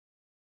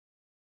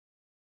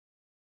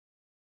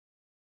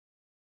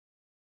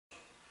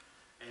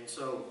And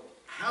so,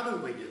 how do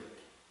we do it?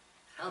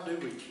 How do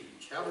we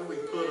teach? How do we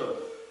put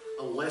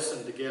a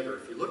lesson together?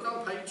 If you look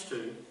on page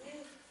 2,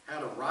 how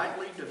to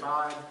rightly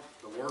divide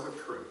the word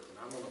of truth. And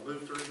I'm going to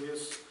move through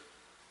this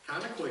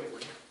kind of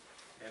quickly,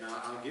 and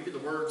I'll give you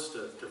the words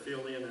to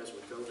fill in as we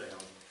go down.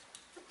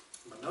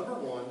 But number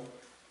 1,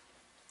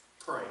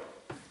 pray.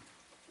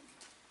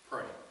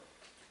 Pray.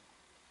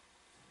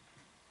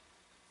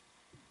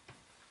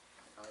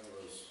 I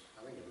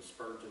think it was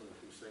Spurgeon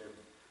who said,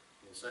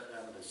 when he sat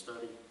down in his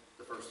study,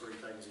 the first 3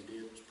 things he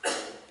did was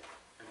pray,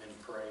 and then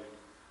pray,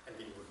 and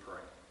then he would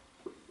pray.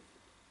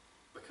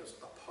 Because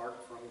apart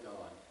from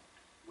God,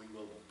 we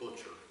will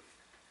butcher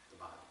the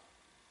Bible.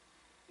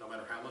 No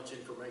matter how much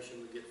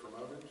information we get from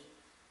others,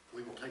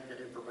 we will take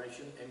that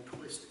information and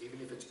twist it.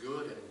 Even if it's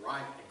good and right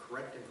and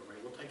correct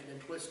information, we'll take it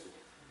and twist it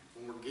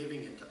when we're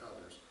giving it to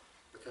others.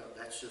 Because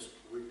that's just,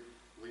 we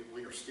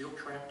are still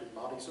trapped in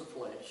bodies of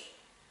flesh,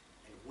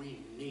 and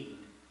we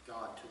need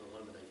God to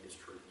illuminate His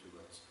truth to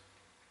us.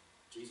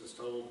 Jesus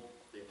told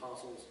the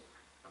apostles,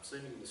 I'm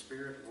sending the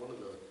Spirit. One of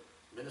the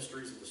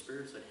ministries of the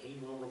Spirit said, He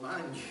will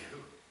remind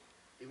you.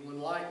 He will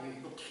enlighten you.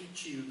 He will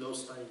teach you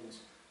those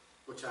things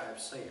which I have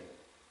said.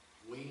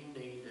 We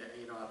need,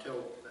 I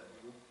tell,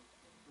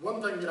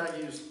 one thing that I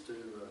use to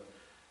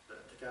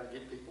kind of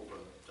get people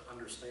to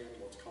understand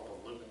what's called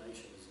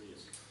illumination is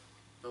this.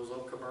 Those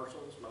old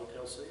commercials,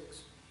 Motel 6,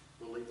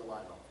 will leave the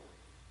light on for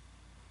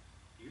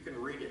you. You can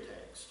read a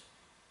text.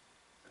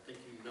 I think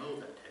you know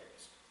that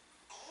text.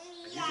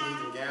 And you can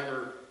even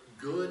gather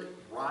good,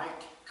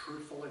 right,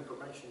 truthful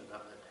information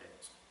about that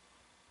text.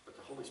 But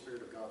the Holy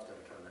Spirit of God's got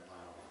to turn that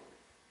light on for you.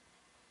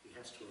 He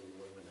has to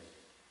illuminate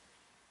it.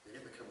 Then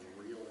it becomes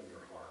real in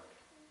your heart.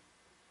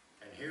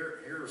 And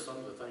here are some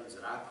of the things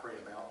that I pray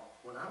about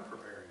when I'm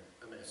preparing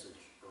a message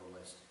or a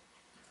lesson.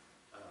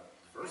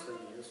 The first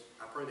thing is,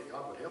 I pray that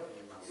God would help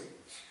me in my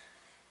weakness.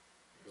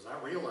 Because I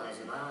realize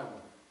that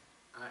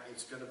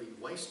it's going to be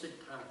wasted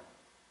time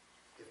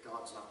if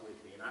God's not with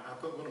me. And I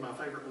put one of my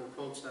favorite little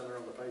quotes down there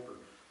on the paper.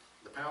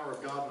 The power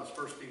of God must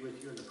first be with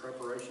you in the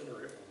preparation,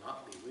 or it will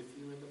not be with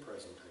you in the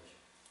presentation.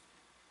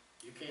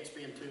 You can't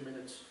spend 2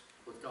 minutes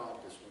with God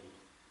this week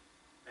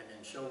and then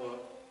show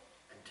up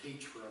and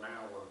teach for an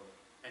hour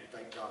and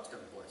think God's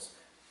going to bless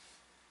that.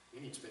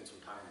 You need to spend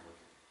some time with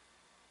Him.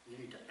 You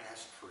need to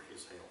ask for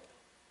His help.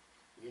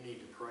 You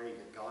need to pray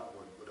that God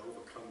would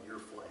overcome your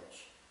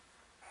flesh.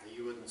 That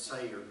you wouldn't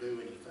say or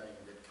do anything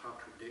that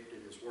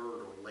contradicted His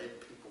word or led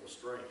people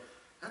astray.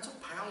 That's a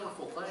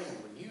powerful thing.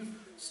 When you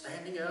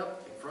standing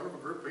up in front of a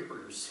group of people,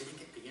 you're sitting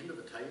at the end of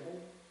the table,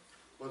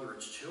 whether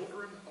it's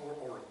children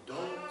or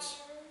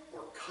adults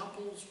or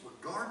couples,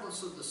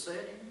 regardless of the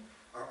setting,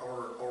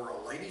 or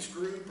a ladies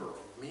group or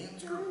a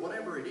men's group,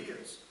 whatever it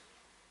is,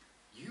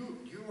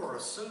 you are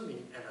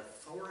assuming an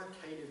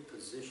authoritative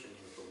position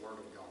with the Word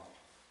of God.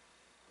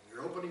 When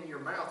you're opening your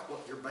mouth,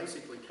 what you're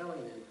basically telling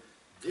them,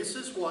 this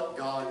is what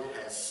God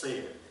has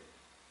said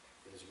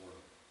in His Word.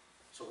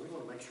 So we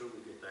want to make sure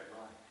we get that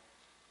right.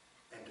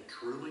 And to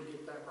truly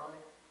get that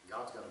right,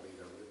 God's got to be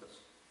there with us.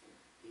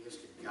 He has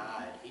to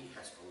guide. He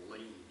has to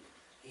lead.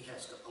 He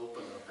has to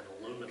open up and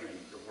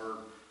illuminate the Word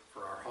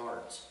for our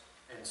hearts.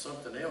 And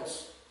something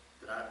else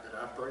that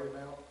I pray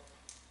about,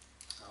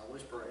 I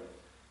always pray,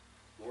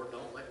 Lord,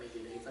 don't let me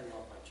get anything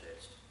off my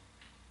chest.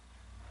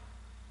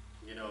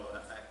 You know,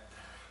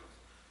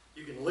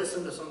 you can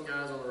listen to some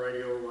guys on the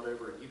radio or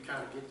whatever, and you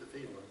kind of get the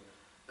feeling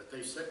that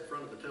they sit in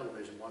front of the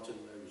television watching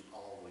the news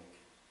all week.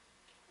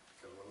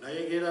 Because when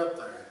they get up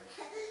there,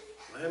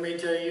 let me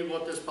tell you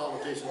what this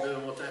politician's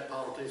doing, what that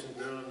politician's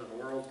doing, and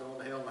the world's going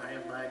to hell in a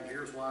handbag, and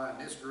here's why,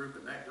 and this group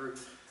and that group.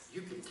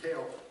 You can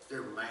tell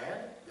they're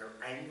mad, they're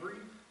angry,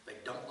 they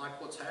don't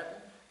like what's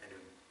happening, and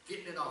they're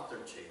getting it off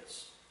their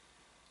chest.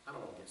 I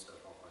don't want to get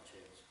stuff off my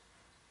chest.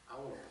 I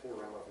want to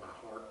pour out of my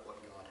heart what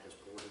God has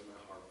poured in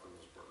my heart from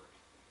His Word.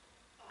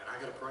 And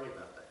I got to pray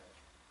about that.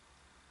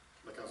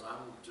 Because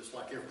I'm just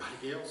like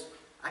everybody else.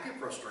 I get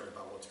frustrated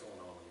by what's going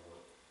on in the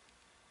world.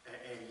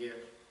 And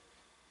yet,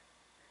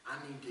 I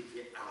need to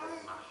get out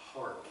of my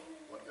heart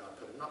what God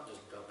put in, not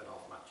just dump it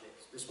off my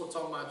chest. This is what's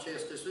on my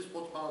chest, this is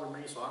what's bothering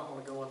me, so I'm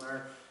going to go in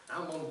there and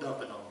I'm going to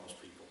dump it on those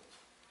people.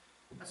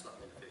 That's not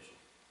beneficial.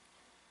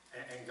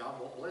 And God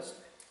won't bless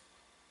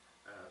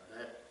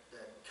that.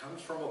 That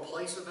comes from a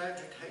place of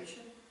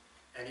agitation,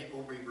 and it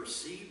will be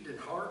received in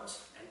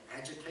hearts and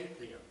agitate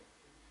them.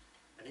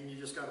 And then you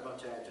just got a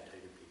bunch of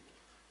agitated people.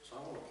 So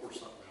I want to pour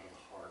something out of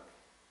the heart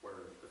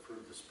where the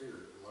fruit of the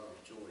Spirit, love,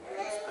 joy,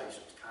 peace,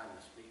 patience,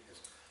 kindness,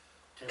 meekness,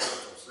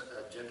 temperance,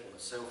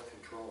 gentleness,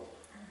 self-control.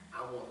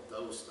 I want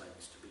those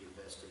things to be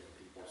invested in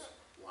people's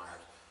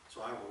lives.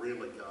 So I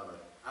really gotta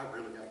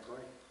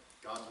pray.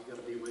 God, you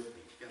gotta be with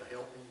me. You gotta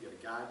help me. You gotta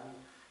guide me.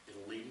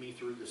 It'll lead me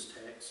through this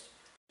text.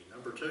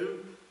 Number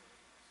 2,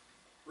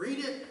 read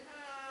it.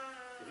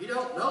 If you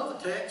don't know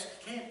the text,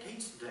 you can't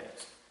teach the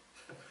text.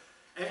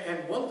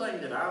 And one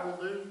thing that I will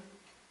do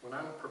when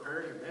I'm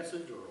preparing a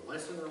message or a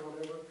lesson or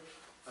whatever,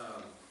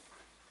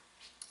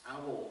 I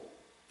will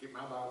get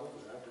my Bible,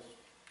 because I just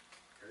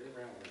carry it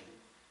around with me,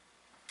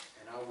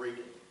 and I'll read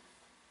it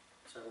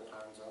several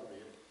times out of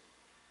it.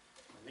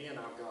 And then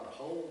I've got a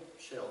whole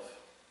shelf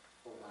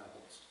full of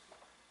Bibles.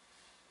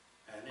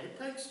 And it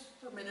takes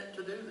a minute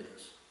to do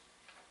this.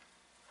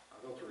 I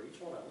go through each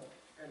one of them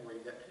and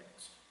read that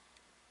text.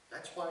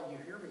 That's why you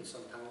hear me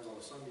sometimes on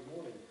a Sunday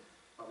morning,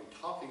 I'll be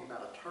talking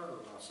about a term,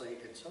 and I'll say,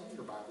 and some of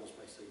your Bibles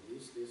may say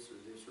this, this, or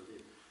this, or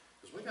this.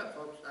 Because we got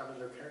folks, I mean,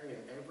 they're carrying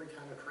every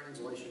kind of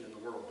translation in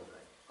the world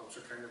today. Folks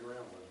are carrying them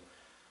around with them.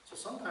 So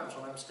sometimes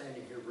when I'm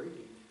standing here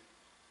reading,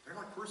 they're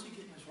like, where's he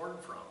getting his word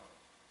from?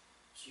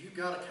 So you've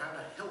got to kind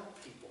of help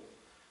people.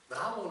 But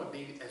I want to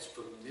be as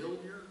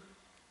familiar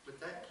with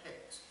that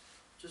text,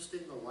 just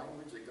in the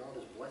language that God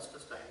has blessed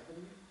us to have in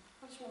it.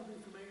 I just want to be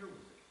familiar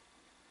with it.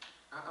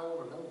 I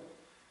want to know it.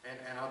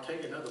 And I'll tell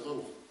you another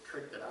little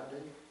trick that I do.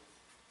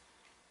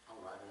 I'll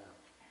write it out.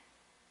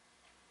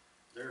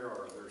 There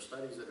are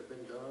studies that have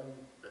been done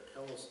that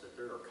tell us that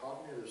there are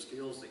cognitive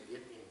skills that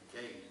get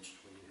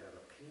engaged when you have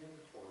a pen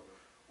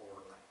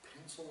or a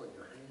pencil in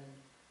your hand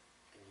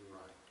and you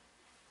write.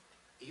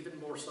 Even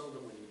more so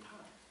than when you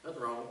type.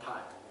 Nothing wrong with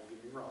typing, don't get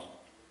me wrong.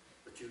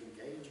 But you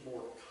engage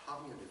more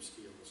cognitive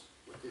skills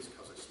with this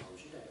because it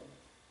slows you down.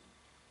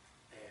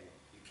 And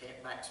you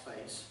can't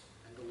backspace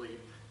and delete.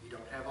 You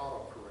don't have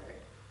autocorrect.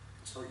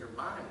 So your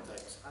mind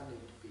thinks, I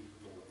need to be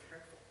more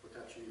careful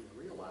without you even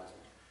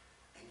realizing it.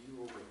 And you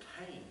will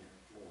retain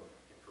more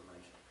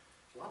information.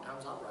 So a lot of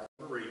times I'll write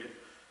and read it.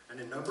 And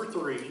then number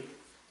 3,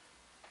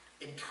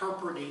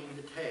 interpreting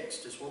the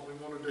text is what we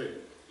want to do.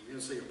 You're going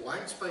to see a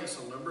blank space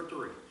on number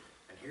 3.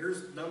 And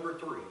here's number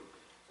 3.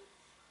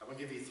 I'm going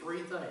to give you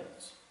 3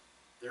 things.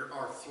 There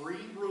are 3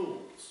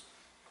 rules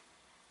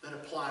that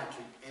apply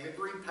to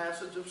every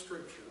passage of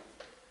Scripture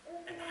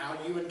and how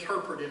you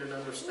interpret it and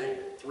understand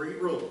it. 3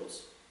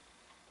 rules.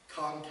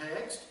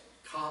 Context,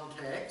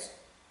 context,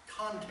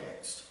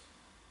 context.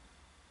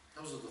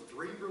 Those are the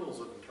 3 rules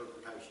of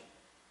interpretation.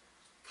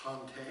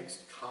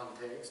 Context,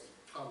 context,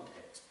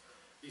 context.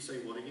 You say,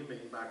 what do you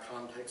mean by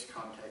context,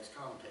 context,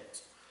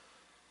 context?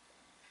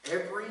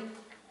 Every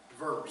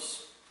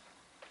verse,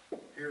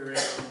 here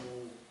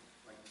in,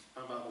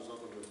 my Bible's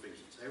open to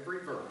Ephesians,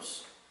 every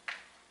verse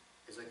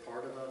is a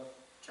part of a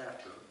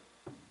chapter,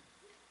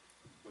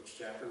 which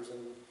chapters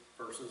and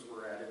verses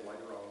were added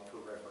later on for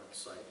reference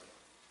sake.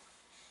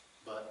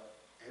 But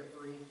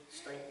every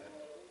statement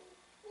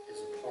is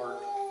a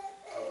part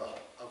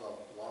of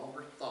a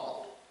longer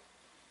thought,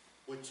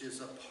 which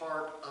is a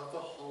part of a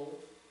whole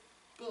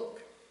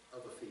book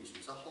of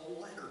Ephesians, a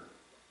whole letter.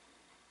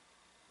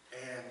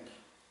 And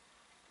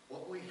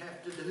what we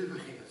have to do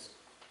is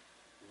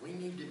we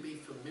need to be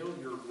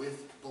familiar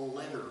with the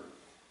letter.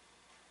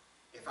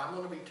 If I'm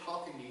going to be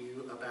talking to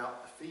you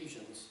about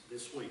Ephesians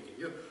this week,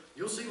 and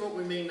you'll see what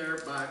we mean there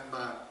by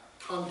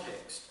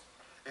context.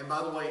 And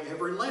by the way,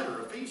 every letter,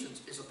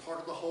 Ephesians, is a part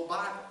of the whole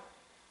Bible.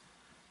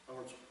 In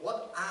other words,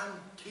 what I'm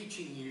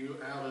teaching you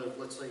out of,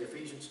 let's say,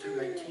 Ephesians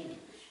 2:18,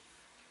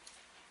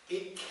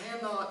 it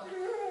cannot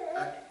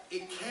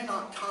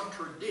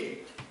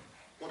contradict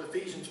what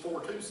Ephesians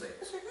 4:2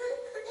 says.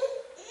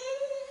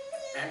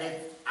 And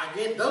if I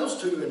get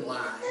those 2 in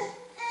line,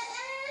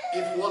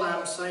 if what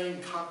I'm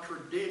saying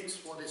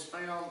contradicts what is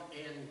found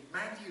in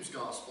Matthew's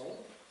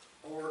Gospel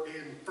or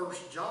in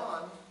 1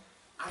 John,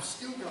 I've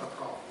still got a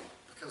problem.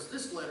 Because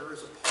this letter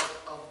is a part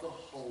of the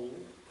whole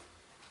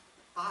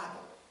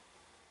Bible.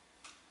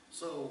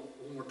 So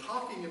when we're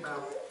talking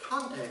about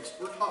context,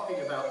 we're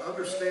talking about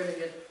understanding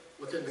it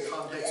within the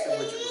context in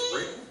which it was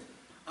written,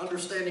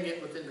 understanding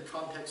it within the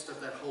context of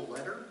that whole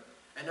letter,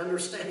 and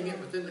understanding it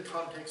within the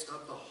context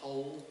of the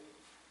whole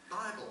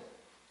Bible.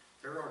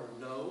 There are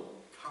no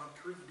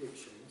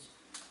contradictions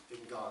in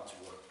God's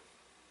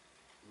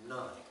Word.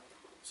 None.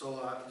 So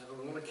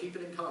I want to keep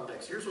it in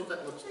context. Here's what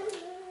that looks like.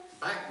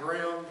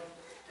 Background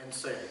and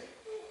setting.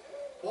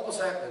 What was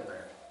happening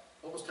there?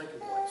 What was taking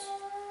place?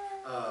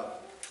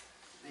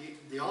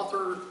 The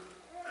author,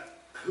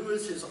 who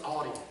is his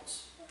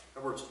audience? In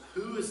other words,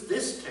 who is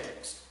this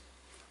text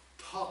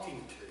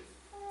talking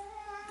to?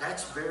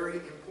 That's very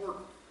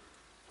important.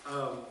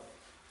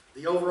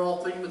 The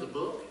overall theme of the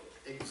book,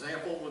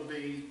 example would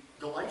be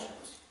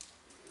Galatians.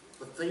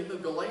 The theme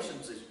of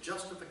Galatians is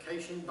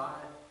justification by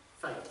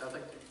faith. I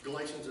think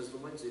Galatians is the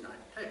Wednesday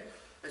night. Hey,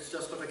 it's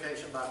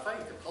justification by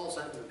faith. And Paul's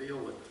having to deal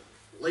with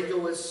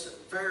legalists and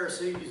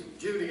Pharisees and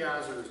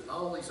Judaizers and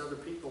all these other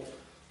people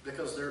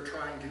because they're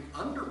trying to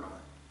undermine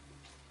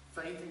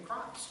faith in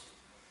Christ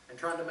and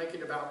trying to make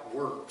it about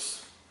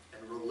works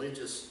and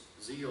religious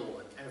zeal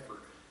and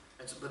effort.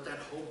 But that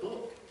whole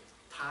book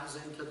ties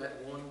into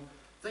that one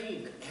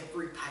theme, that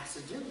every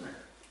passage in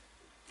there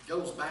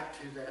goes back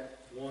to that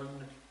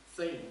one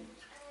theme,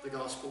 the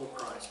gospel of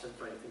Christ and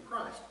faith in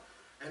Christ.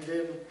 And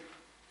then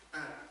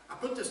I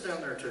put this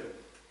down there too.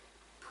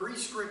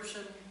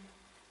 Prescription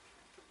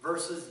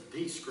versus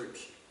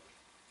description.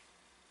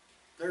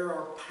 There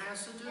are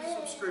passages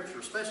of Scripture,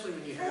 especially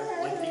when you have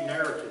lengthy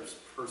narratives,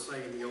 per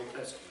se, in the Old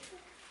Testament,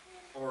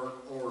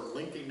 or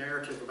lengthy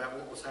narrative about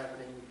what was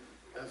happening,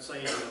 say,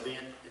 in an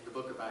event in the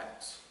book of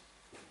Acts.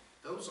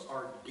 Those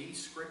are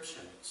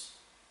descriptions,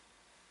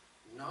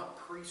 not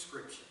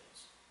prescriptions.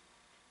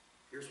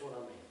 Here's what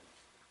I mean.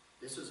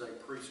 This is a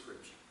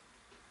prescription.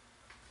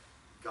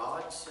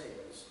 God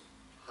says,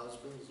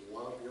 husbands,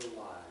 love your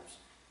wives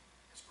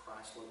as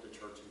Christ loved the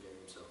church and gave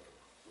himself for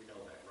her. We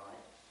know that,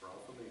 right? We're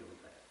all familiar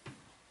with that.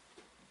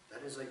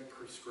 That is a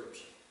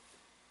prescription.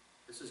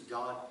 This is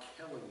God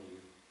telling you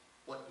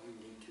what you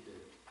need to do.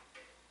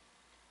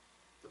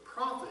 The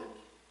prophet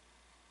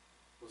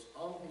was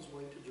on his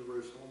way to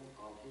Jerusalem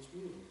on his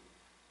mule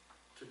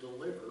to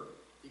deliver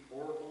the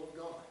oracle of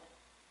God.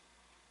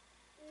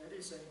 That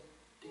is a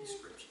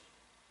description.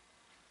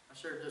 I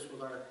shared this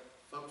with our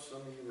folks.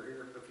 Some of you were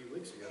here a few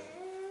weeks ago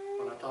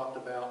when I talked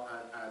about,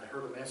 I'd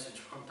heard a message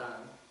one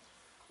time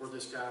where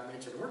this guy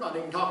mentioned, we're not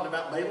even talking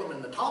about Balaam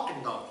and the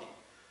talking donkey.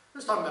 We're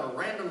just talking about a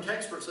random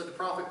text where it said the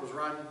prophet was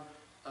riding,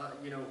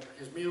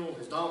 his mule,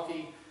 his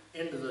donkey,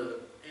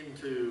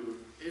 into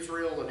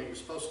Israel, and he was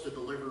supposed to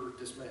deliver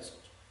this message.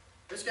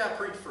 This guy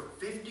preached for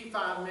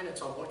 55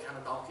 minutes on what kind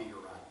of donkey you're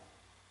riding.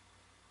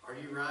 Are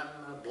you riding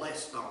a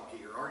blessed donkey,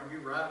 or are you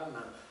riding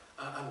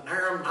a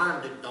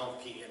narrow-minded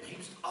donkey? And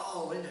he's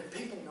all in it.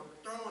 People were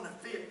throwing a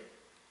fit.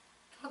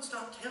 God's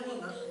not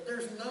telling us.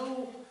 There's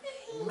no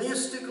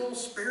mystical,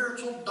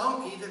 spiritual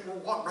donkey that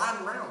we're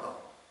riding around on.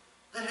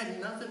 That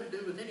had nothing to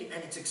do with any.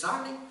 And it's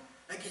exciting.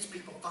 That gets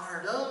people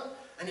fired up.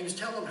 And he was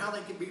telling them how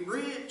they could be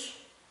rich.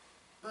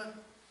 But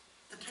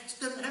the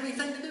text doesn't have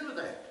anything to do with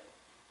that.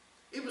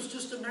 It was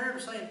just a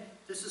narrative saying,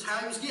 this is how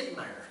he was getting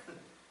there.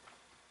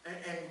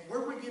 and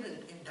where we get in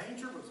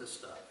danger with this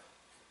stuff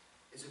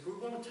is if we're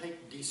going to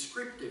take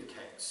descriptive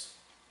texts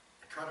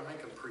and try to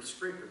make them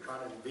prescriptive, try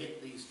to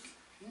invent these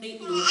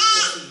neat little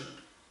catchy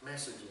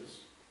messages.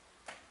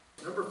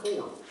 Number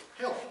 4,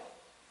 help.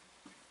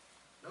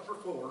 Number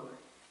 4,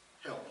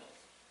 help.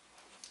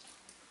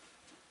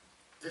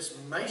 This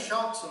may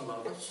shock some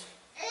of us,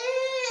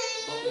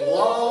 but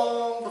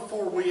long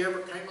before we ever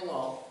came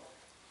along,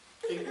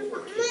 people were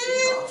teaching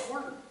God's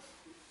Word.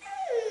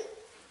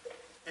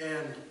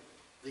 And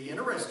the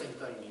interesting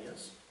thing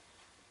is,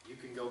 you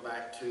can go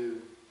back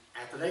to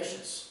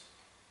Athanasius.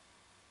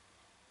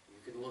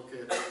 You can look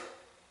at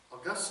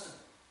Augustine.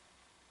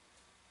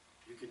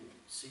 You can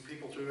see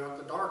people throughout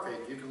the Dark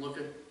Age. You can look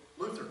at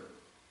Luther,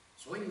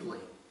 Zwingli,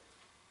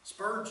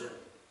 Spurgeon,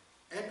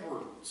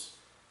 Edwards.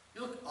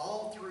 You look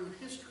all through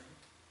history.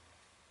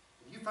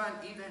 You find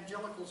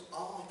evangelicals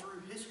all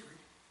through history.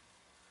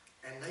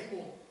 And they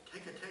will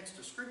take a text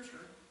of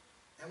Scripture,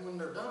 and when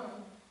they're done,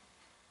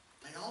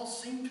 they all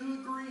seem to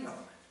agree on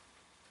it.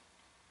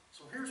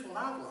 So here's what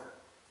I've learned.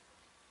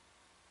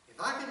 If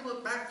I can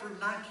look back through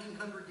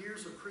 1900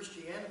 years of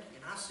Christianity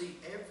and I see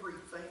every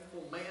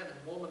faithful man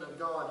and woman of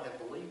God have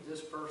believed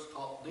this verse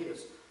taught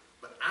this,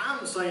 but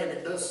I'm saying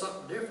it does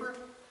something different,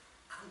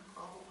 I'm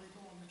probably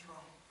the one that's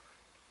wrong.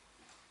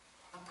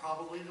 I'm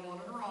probably the one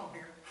that's wrong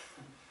here.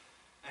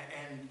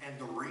 And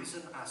the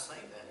reason I say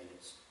that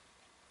is,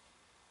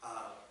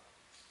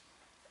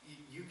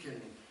 you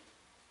can,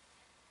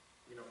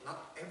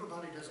 not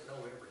everybody doesn't know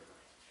everything.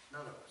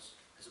 None of us.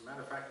 As a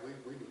matter of fact, we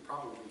would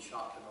probably be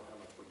shocked to know how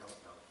much we don't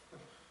know.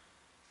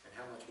 And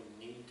how much we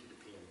need to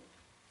depend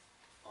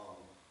on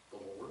the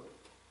Lord.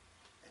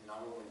 And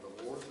not only the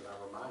Lord, but I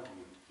remind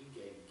you, He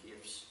gave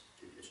gifts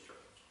to His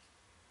church.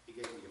 He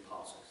gave the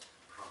apostles,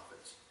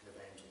 prophets, and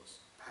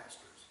evangelists,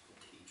 pastors, and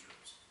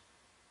teachers.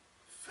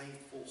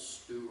 Faithful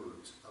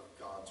stewards of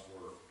God's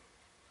Word,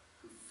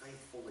 who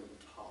faithfully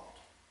taught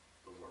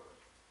the Word.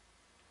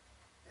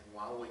 And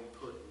while we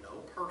put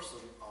no person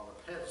on a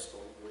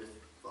pedestal with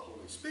the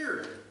Holy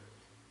Spirit,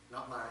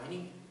 not by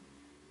any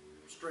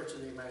stretch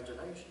of the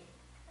imagination,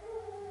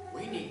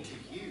 we need to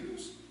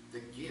use the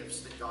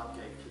gifts that God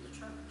gave to the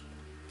church.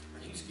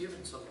 And He's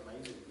given some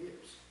amazing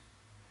gifts.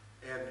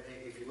 And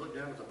if you look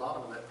down at the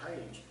bottom of that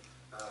page,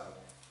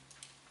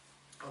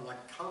 on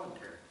like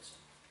commentaries,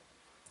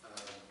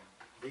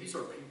 these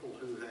are people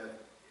who have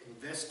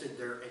invested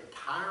their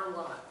entire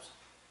lives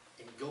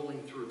in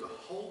going through the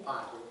whole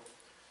Bible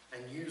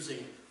and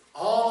using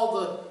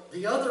all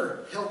the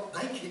other help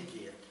they could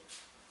get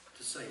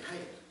to say,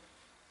 hey,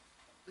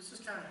 this is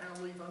kind of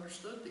how we've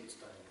understood these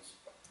things.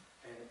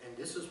 And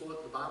this is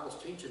what the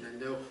Bible's teaching.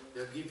 And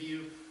they'll give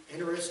you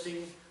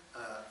interesting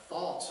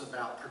thoughts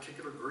about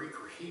particular Greek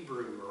or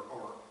Hebrew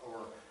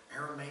or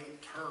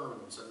Aramaic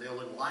terms. And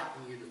they'll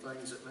enlighten you to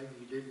things that maybe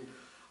you didn't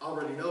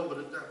already know.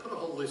 But I put a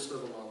whole list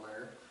of them on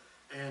there.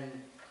 And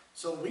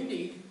so we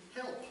need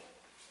help.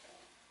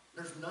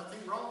 There's nothing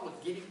wrong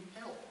with getting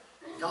help.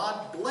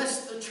 God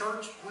bless the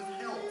church with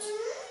helps.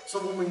 So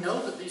when we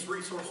know that these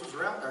resources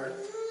are out there,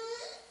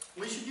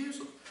 we should use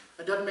them.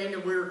 It doesn't mean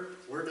that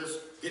we're just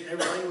getting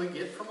everything we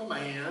get from a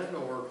man,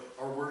 or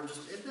we're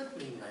just, it doesn't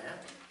mean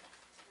that.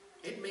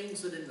 It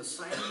means that in the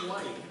same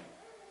way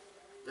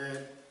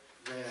that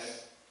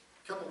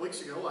a couple of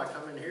weeks ago I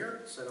come in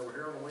here, sat over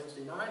here on a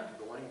Wednesday night,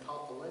 Dwayne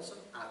taught the lesson,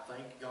 I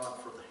thank God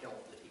for the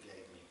help that He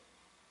gave me.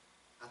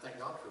 I thank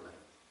God for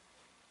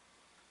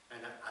that.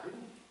 And I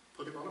didn't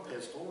put Him on a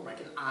pedestal or make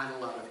an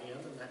idol out of Him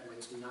in that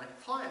Wednesday night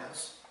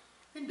class.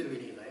 Didn't do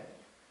any of that.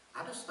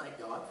 I just thank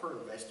God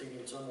for investing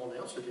in someone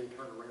else who didn't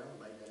turn around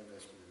and make that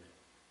investment in me.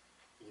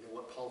 You know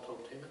know what Paul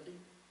told Timothy?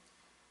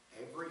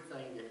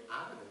 Everything that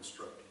I've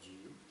instructed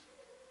you,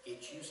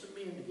 get you some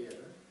men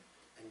together,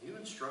 and you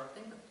instruct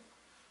them.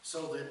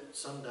 So that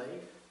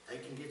someday they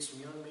can get some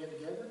young men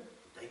together,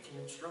 they can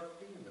instruct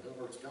them. In other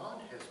words,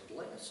 God has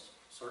blessed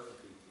certain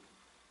people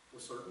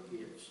with certain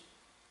gifts,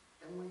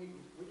 and we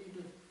need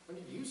to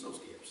use those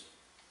gifts.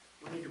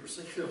 We need to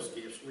receive those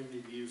gifts. We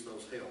need to use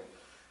those help.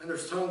 And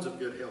there's tons of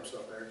good helps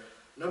up there.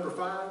 Number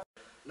five,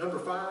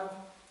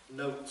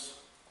 notes.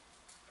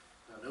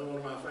 I know one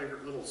of my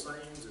favorite little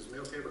sayings is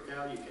milk every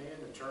cow you can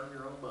and churn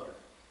your own butter.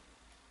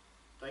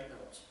 Take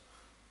notes.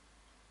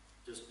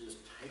 Just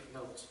take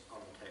notes on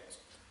the text.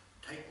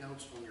 Take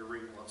notes when you're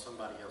reading what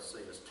somebody else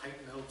says.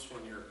 Take notes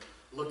when you're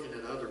looking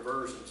at other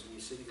versions and you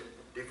see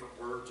that different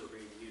words are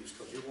being used,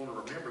 because you want to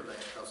remember that,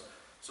 because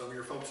some of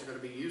your folks are going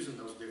to be using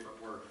those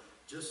different words.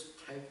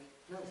 Just take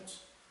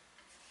notes.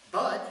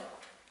 But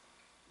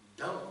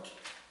don't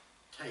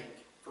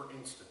take, for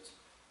instance,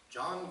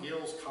 John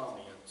Gill's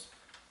comments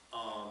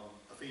on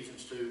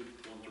Ephesians 2,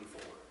 1 through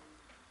 4.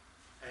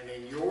 And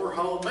in your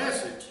whole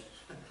message,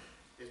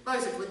 it's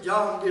basically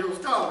John Gill's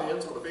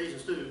comments on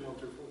Ephesians 2, 1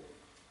 through 4.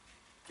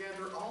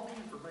 Gather all the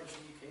information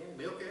you can,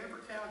 milk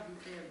every cow you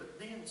can, but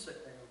then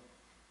sit down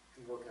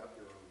and work out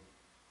your own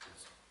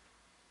lesson.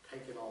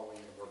 Take it all in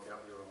and work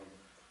out your own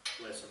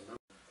lesson.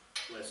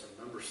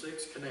 Number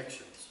 6,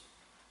 connections.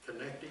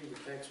 Connecting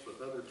the text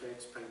with other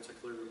texts paints a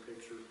clearer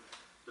picture.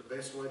 The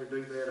best way to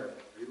do that,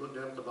 if you look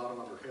down at the bottom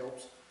under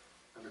helps,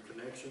 under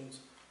connections,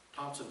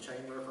 Thompson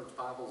Chain Reference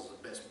Bible is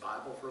the best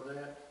Bible for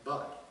that,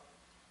 but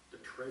the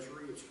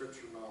Treasury of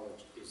Scripture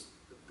Knowledge is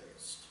the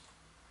best.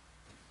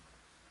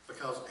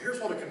 Because here's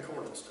what a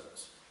concordance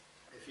does.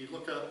 If you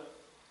look up,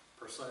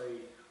 per se,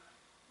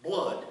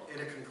 blood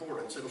in a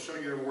concordance, it'll show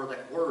you where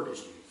that word is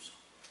used.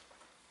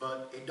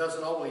 But it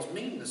doesn't always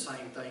mean the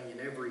same thing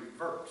in every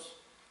verse.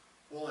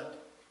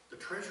 What the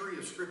Treasury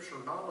of Scripture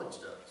Knowledge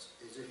does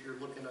is, if you're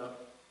looking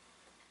up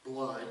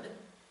blood,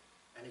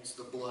 and it's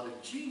the blood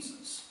of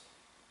Jesus,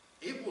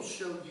 it will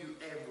show you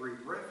every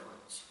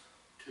reference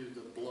to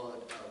the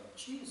blood of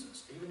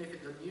Jesus, even if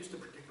it doesn't use the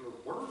particular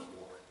word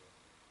blood.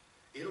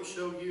 It'll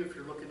show you, if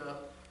you're looking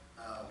up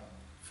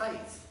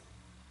faith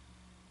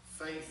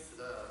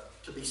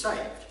to be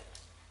saved,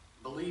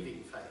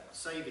 believing faith,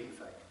 saving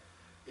faith.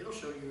 It'll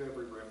show you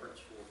every reference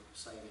for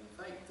saving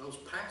faith. Those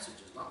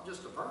passages, not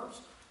just a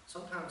verse,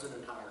 sometimes an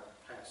entire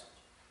passage.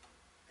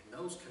 And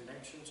those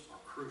connections are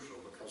crucial,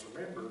 because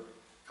remember,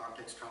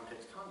 context,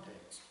 context,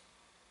 context.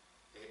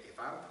 If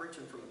I'm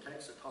preaching from a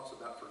text that talks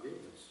about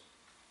forgiveness,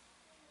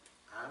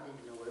 I need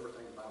to know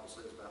everything the Bible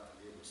says about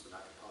forgiveness that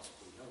I can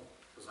possibly know,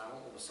 because I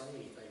don't want to say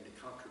anything to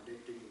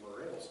contradict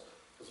anywhere else,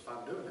 because if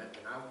I'm doing that,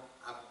 then I'm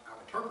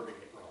interpreting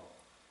it wrong.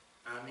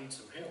 I need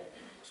some help.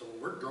 So when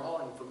we're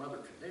drawing from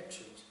other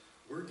connections,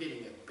 we're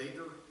getting a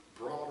bigger,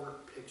 broader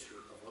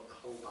picture of what the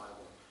whole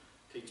Bible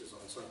teaches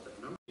on something.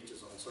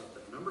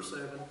 Number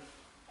 7,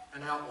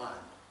 an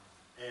outline.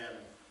 And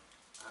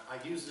I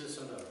use this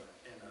in a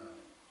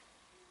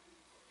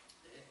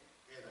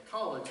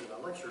college that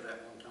I lectured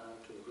at one time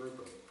to a group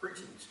of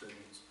preaching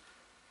students.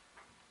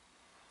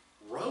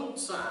 Road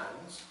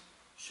signs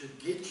should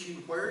get you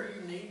where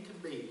you need to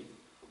be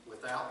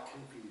without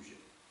confusion.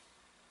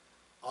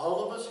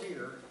 All of us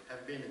here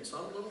have been in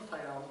some little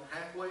town,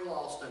 halfway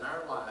lost in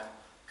our life,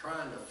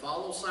 trying to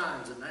follow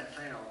signs in that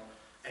town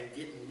and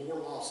getting more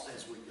lost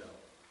as we go.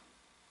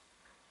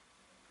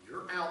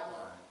 Your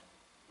outline,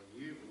 when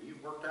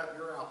you've worked out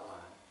your outline,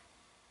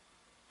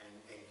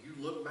 and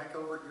you look back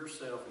over it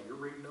yourself and you're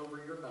reading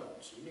over your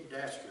notes, you need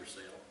to ask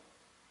yourself,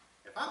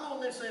 if I'm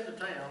on this end of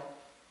town,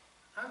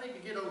 I need to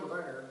get over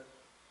there.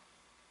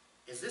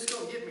 Is this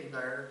going to get me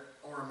there,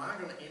 or am I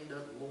going to end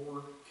up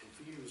more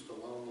confused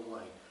along the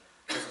way?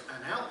 Because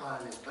an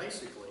outline is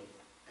basically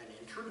an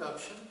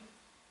introduction,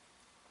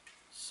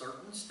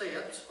 certain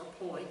steps or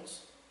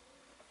points,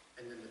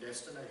 and then the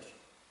destination.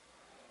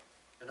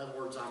 In other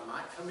words, I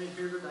might come in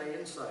here today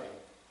and say,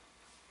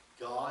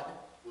 God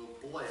will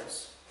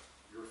bless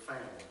your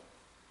family.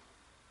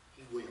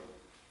 He will.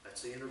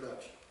 That's the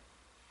introduction.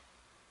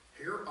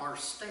 Here are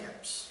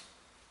steps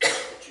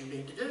that you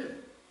need to do.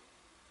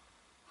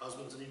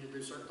 Husbands need to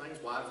do certain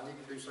things, wives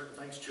need to do certain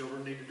things,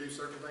 children need to do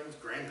certain things,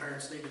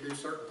 grandparents need to do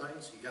certain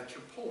things. You got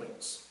your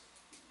points.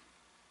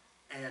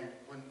 And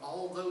when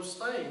all those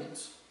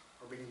things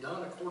are being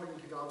done according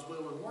to God's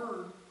will and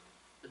word,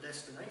 the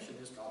destination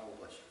is God will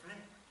bless your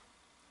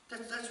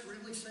family. That's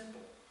really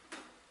simple.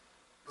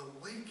 But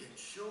we can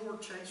sure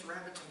chase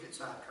rabbits and get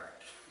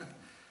sidetracked.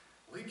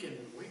 we can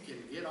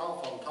get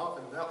off on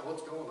talking about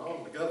what's going on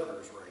in the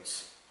governor's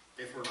race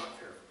if we're not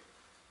careful.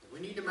 We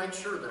need to make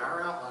sure that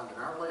our outline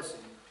and our lesson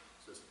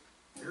says,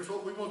 here's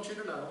what we want you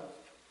to know.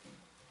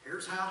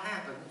 Here's how it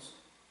happens.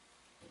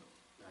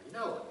 Now you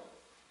know it.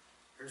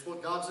 Here's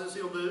what God says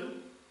He'll do.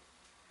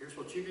 Here's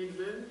what you need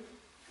to do.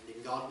 And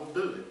then God will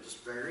do it.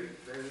 Just very,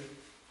 very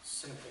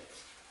simple.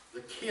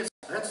 The KISS,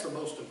 that's the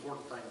most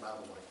important thing, by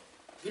the way.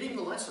 Getting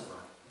the lesson right.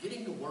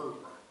 Getting the word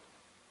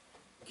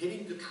right.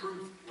 Getting the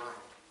truth right.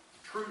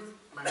 The truth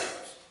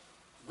matters.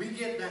 We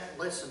get that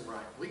lesson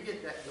right, we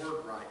get that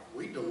word right,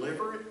 we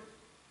deliver it,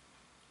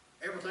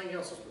 everything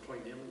else is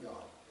between them and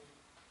God.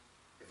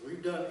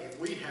 If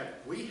we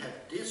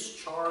have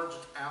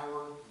discharged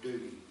our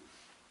duty.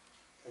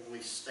 When we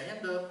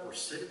stand up or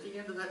sit at the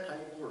end of that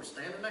table or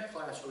stand in that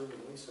classroom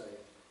and we say,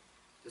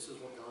 this is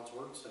what God's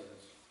word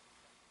says.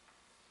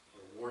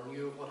 We'll warn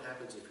you of what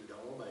happens if you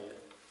don't obey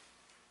it.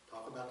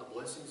 Talk about the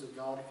blessings of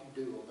God if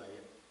you do obey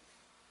it.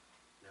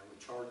 Now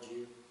we charge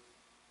you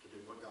to do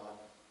what God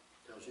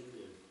tells you to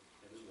do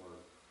in His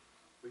word.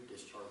 We've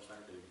discharged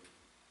our duty.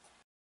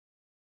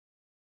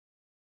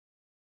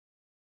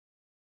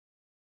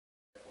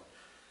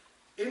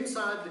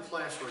 Inside the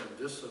classroom,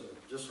 just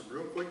some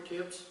real quick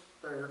tips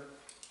there.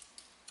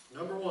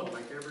 Number one,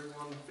 make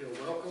everyone feel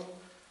welcome.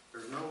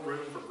 There's no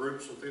room for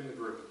groups within the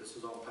group. This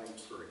is on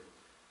page 3.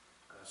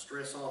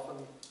 Stress often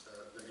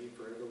the need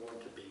for everyone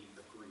to be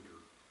a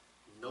greeter.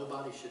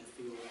 Nobody should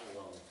feel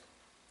alone.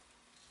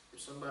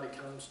 If somebody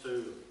comes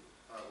to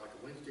like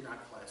a Wednesday night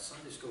class,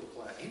 Sunday school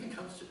class, even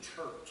comes to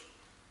church,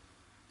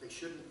 they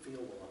shouldn't feel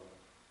alone.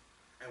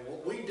 And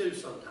what we do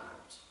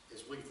sometimes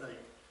is we think,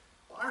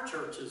 well, our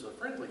church is a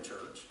friendly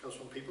church because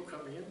when people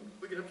come in,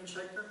 we get up and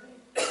shake their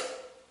hand.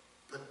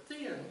 But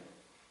then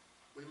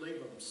we leave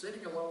them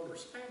sitting alone or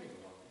standing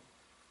alone,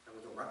 and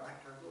we go right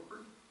back to our little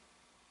group.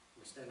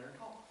 We stand there and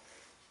talk.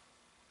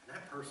 And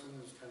that person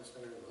is kind of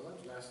standing there, well, that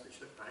was nice they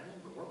shook my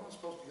hand, but where am I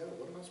supposed to go?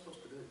 What am I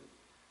supposed to do?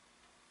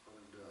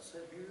 Do I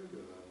sit here? Do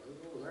I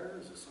move over there?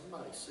 Is it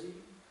somebody see?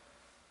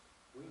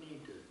 We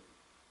need to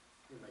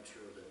make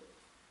sure that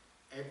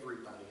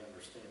everybody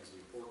understands the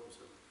importance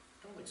of it.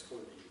 Don't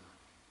exclude anybody.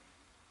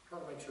 Try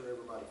to make sure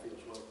everybody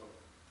feels welcome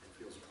and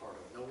feels a part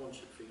of it. No one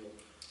should feel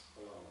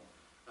alone.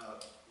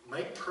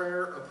 Make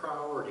prayer a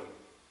priority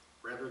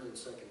rather than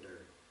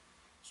secondary.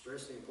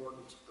 Stress the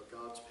importance of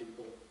God's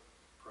people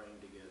praying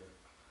together.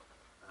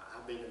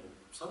 I've been in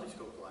Sunday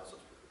school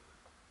classes before,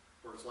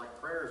 where it's like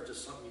prayer is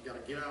just something you got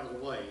to get out of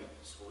the way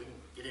so we can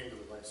get into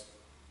the lesson.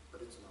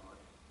 But it's not.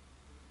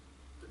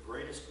 The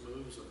greatest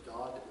moves of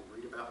God that we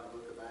read about in the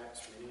book of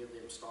Acts, many of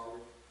them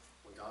started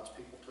when God's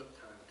people took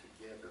time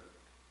together,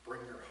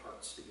 bring their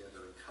hearts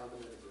together in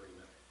covenant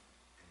agreement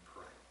and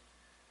pray.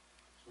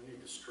 So we need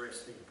to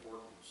stress the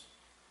importance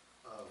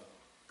of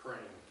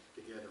praying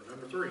together.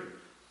 Number 3,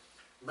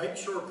 make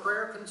sure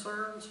prayer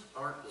concerns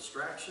aren't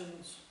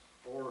distractions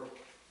or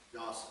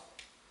gossip.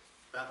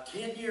 About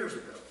 10 years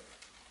ago,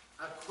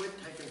 I quit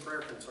taking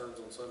prayer concerns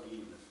on Sunday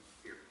evening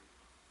here.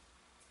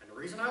 And the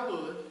reason I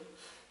would,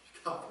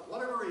 for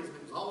whatever reason,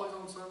 it was always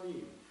on Sunday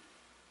evening.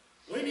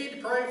 We need to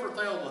pray for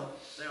Thelma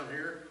down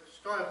here. She's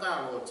going to have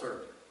thyroid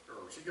surgery.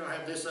 Or she's going to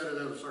have this, that, or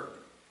the other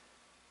surgery.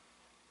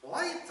 Well,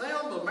 ain't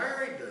Thelma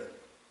married to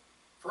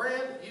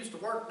Fred that used to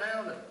work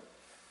down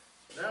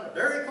at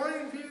Dairy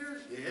Queen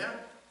here? Yeah.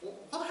 Well,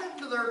 what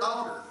happened to their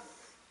daughter?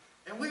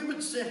 And we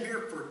would sit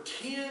here for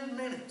 10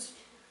 minutes.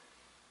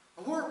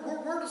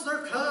 Where does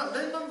their cousin,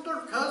 didn't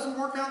their cousin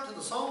work out to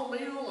the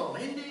sawmill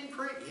on Indian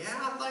Creek? Yeah,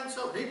 I think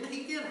so. Didn't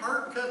he get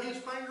hurt and cut his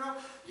finger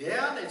off?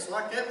 Yeah, and it's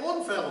like that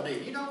one fella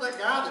did. You know that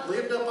guy that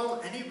lived up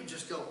on, and he would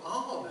just go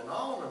on and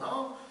on and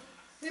on.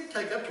 It would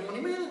take up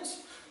 20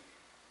 minutes.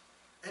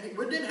 And it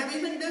didn't have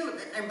anything to do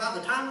with it. And by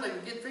the time they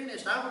would get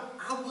finished,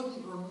 I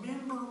wouldn't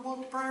remember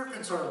what the prayer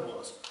concern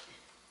was.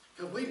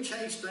 Because we've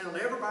chased down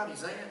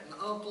everybody's aunt and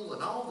uncle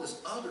and all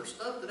this other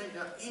stuff that ain't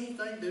got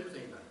anything to do with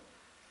anything.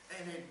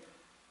 And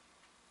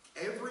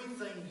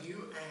everything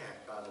you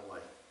add, by the way,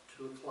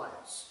 to a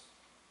class,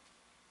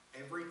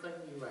 everything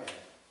you add,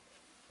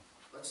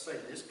 let's say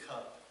this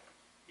cup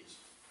is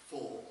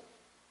full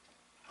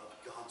of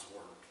God's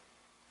Word.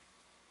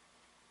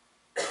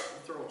 You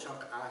throw a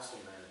chunk of ice in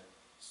there,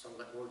 some of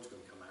that Word's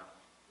going to come out.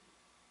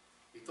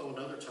 You throw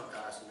another chunk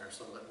of ice in there,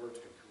 some of that Word's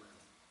going to come out.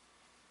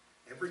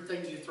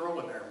 Everything you throw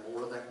in there,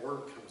 more of that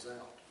Word comes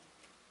out.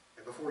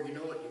 And before you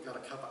know it, you've got a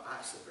cup of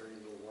ice of very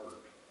little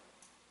Word.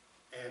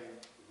 And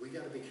we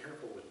got to be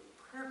careful with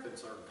prayer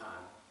concern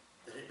time,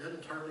 that it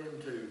doesn't turn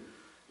into,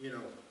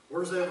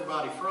 where's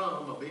everybody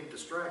from, a big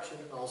distraction.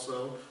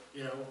 Also,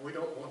 we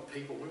don't want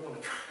people,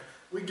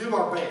 we do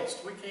our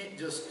best. We can't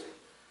just,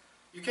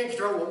 you can't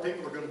control what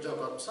people are going to jump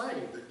up and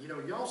say, but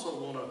you also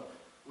want to,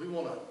 we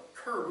want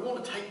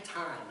to take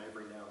time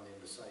every now and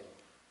then to say,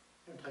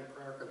 we're going to take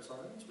prayer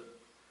concerns, but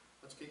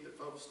let's keep it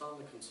focused on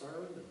the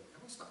concern, and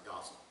let's not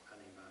gossip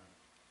about anybody.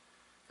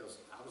 Because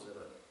I was at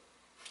a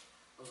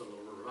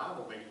little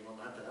revival meeting one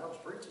night that I was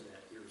preaching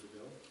at years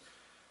ago,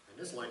 and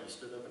this lady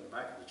stood up in the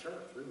back of the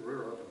church. We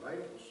were up in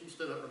Maple. She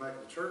stood up in the back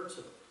of the church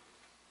and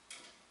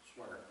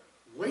swear,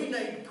 we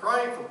need to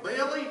pray for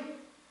Billy.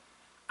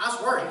 I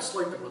swear he's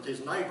sleeping with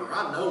his neighbor.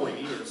 I know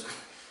he is.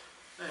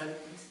 And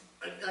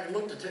I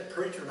looked at that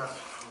preacher and I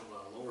thought, oh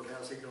my Lord,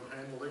 how's he going to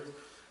handle this?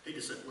 He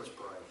just said, let's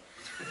pray.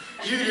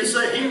 You can just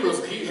say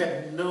he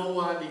had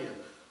no idea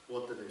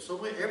what to do. So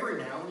every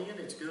now and then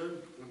it's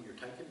good when you're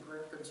taking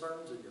prayer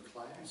concerns in your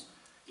class,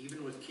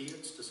 even with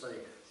kids, to say,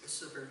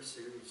 this is a very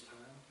serious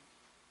time.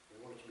 We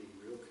want it to be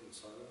real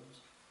concerns.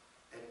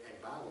 And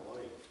by the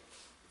way,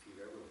 if you've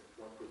ever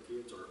worked with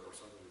kids or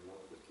someone who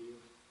worked with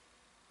kids,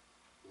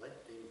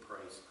 let them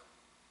praise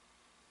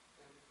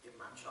Him. It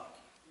might shock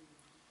you.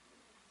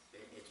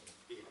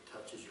 It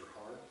touches your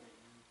heart,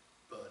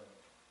 but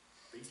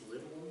these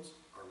little ones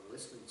are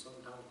listening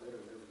sometimes better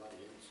than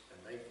everybody else, and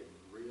they can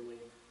really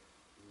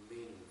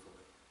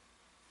meaningfully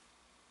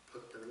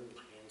put their little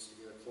hands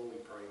together.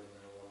 Chloe prayed in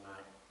there one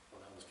night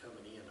when I was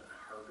coming in. I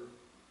heard her,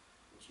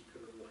 and she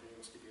put her little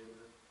hands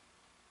together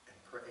and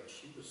prayed. And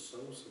she was so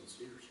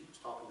sincere. She was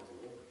talking to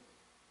the Lord.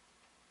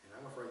 And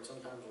I'm afraid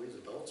sometimes we as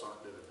adults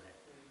aren't doing that.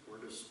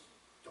 We're just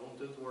going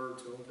through the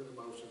words, going through the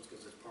motions,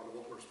 because it's part of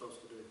what we're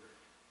supposed to do.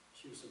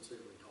 She was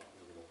sincerely talking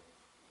to the Lord.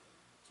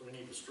 So we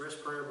need to stress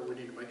prayer, but we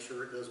need to make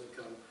sure it doesn't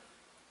become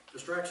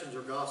distractions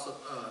or gossip.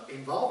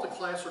 Involve the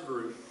class or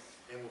group,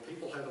 and when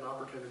people have an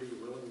opportunity to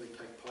willingly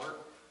take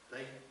part,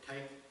 they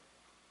take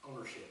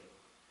ownership.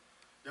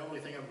 The only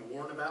thing I'm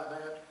warned about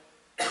that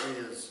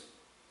is,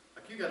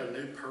 like, you got a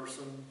new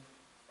person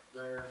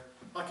there,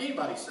 like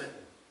anybody sitting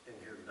in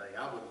here today,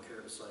 I wouldn't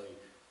care to say,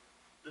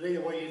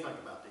 Danita, what do you think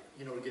about that?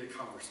 You know, to get a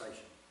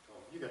conversation. Well,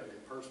 you got a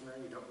new person there,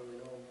 you don't really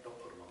know them, don't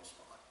put them on the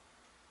spot.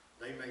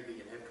 They may be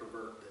an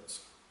introvert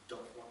that's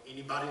don't want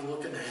anybody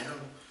looking at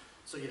them,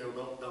 so you know,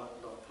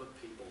 don't put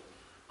people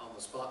on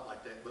the spot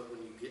like that. But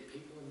when you get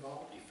people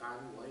involved, you find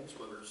ways,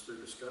 whether it's through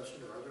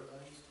discussion or other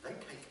things, they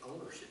take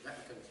ownership.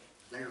 That becomes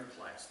their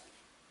class,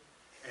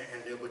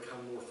 and they'll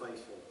become more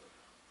faithful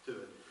to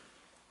it.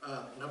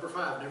 Number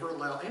 5, never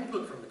allow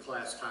input from the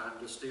class time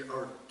to steal,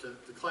 or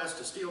the class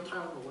to steal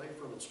time away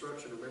from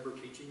instruction. Remember,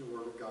 teaching the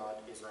Word of God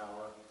is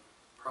our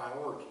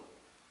priority.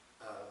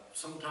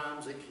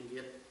 Sometimes it can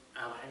get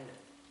out of hand.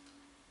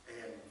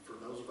 And for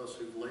those of us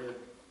who've led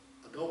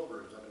adult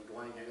groups, I know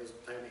Dwayne has,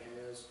 Tammy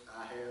has,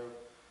 I have.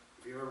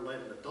 If you've ever led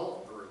an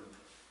adult group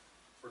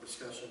where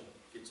discussion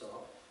gets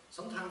off,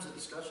 sometimes the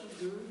discussion is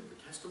good,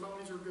 the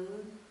testimonies are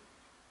good,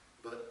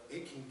 but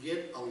it can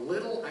get a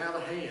little out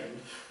of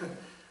hand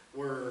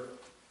where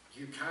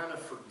you kind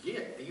of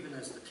forget, even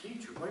as the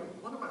teacher, wait,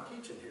 what am I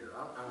teaching here?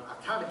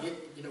 I kind of get,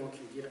 you know, it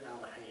can get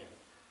out of hand.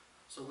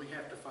 So we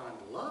have to find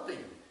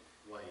loving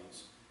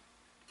ways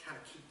to kind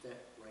of keep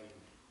that reined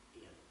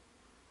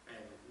in.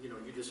 And, you know,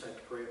 you just have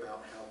to pray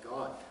about how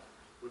God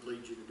would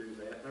lead you to do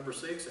that. Number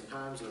 6, in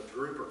times of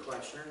group or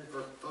class sharing,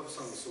 focus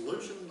on the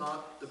solution,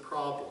 not the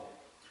problem.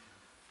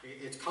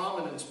 It's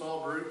common in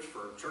small groups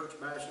for church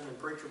bashing and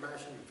preacher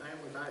bashing and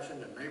family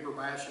bashing and neighbor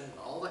bashing and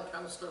all that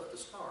kind of stuff to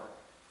start.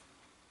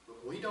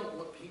 But we don't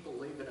want people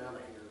leaving out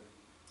of here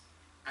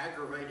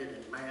aggravated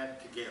and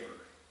mad together.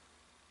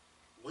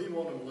 We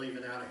want them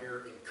leaving out of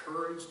here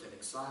encouraged and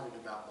excited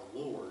about the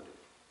Lord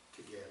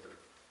together.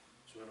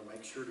 So we want to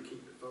make sure to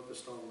keep it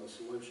focused on the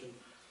solution.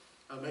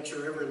 Make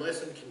sure every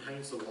lesson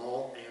contains the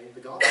law and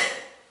the gospel.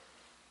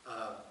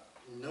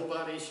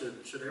 Nobody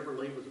should ever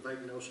leave with a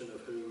vague notion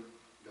of who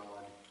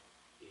God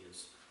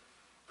is.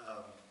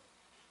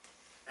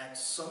 At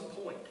some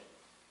point,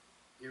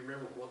 you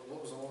remember what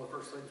was one of the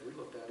first things we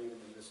looked at even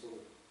in this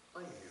little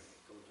thing here,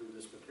 going through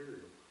this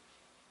material.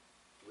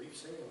 We've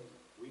sinned.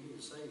 We need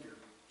a Savior.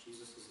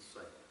 Jesus is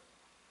the Savior.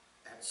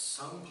 At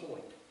some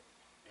point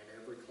in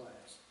every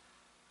class,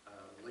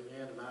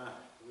 Leanne and I,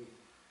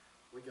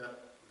 we got,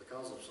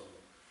 because of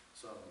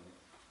some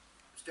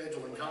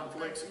scheduling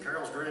conflicts and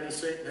Carol's granny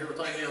sick and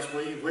everything else,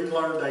 we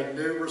learned a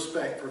new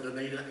respect for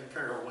Danita and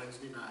Carol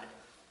Wednesday night.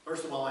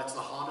 First of all, that's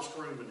the hottest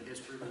room in the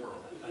history of the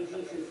world.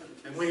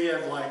 And we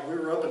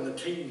were up in the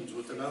teens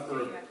with a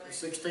number of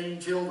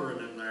 16 children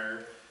in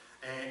there,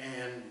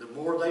 and the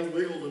more they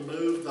wiggled and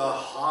moved, the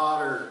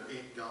hotter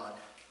it got.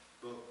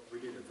 But we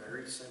did a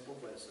very simple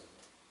lesson,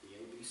 the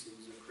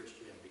ABCs of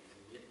Christianity: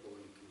 admit,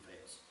 believe,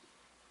 confess.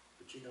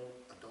 But you know,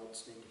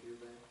 adults need to hear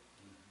that.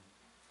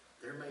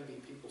 There may be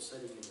people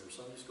sitting in their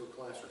Sunday school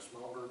class or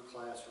small group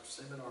class or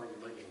seminar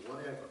you're leading,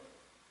 whatever.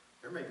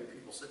 There may be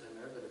people sitting in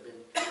there that have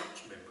been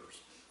church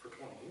members for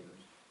 20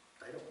 years.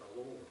 They don't know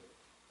the Lord.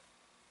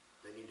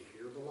 They need to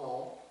hear the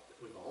law, that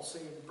we've all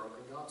sinned,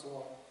 broken God's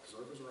law,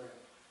 deserve His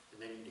wrath,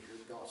 and they need to hear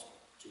the gospel.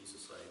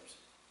 Jesus saves.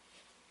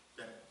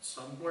 That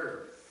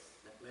somewhere,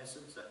 that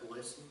message, that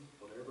lesson,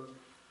 whatever,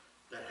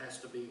 that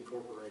has to be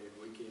incorporated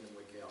week in and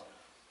week out.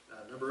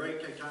 Number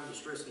 8, take time to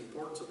stress the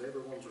importance of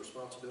everyone's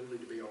responsibility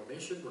to be on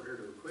mission. We're here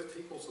to equip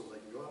people so they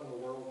can go out in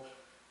the world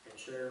and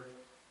share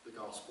the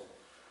gospel.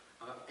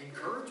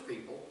 Encourage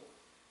people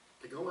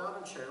to go out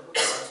and share what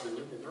God's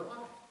doing in their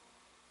life.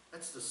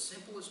 That's the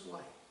simplest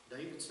way.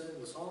 David said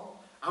in the song,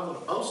 I want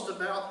to boast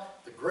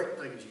about the great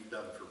things you've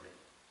done for me.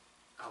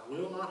 I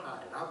will not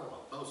hide it. I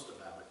want to boast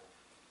about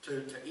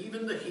it. To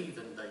even the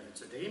heathen, David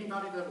said, to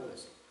anybody that'll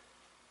listen.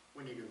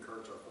 We need to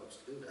encourage our folks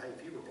to do that. Hey,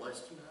 if you were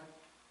blessed tonight,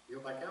 go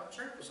back out and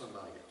share it with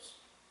somebody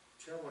else.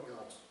 Share what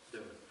God's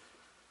doing.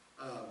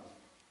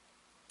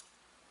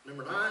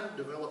 Number 9,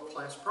 develop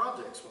class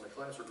projects. When a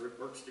class or group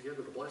works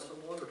together to bless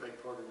someone or take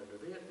part in an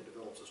event, it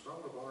develops a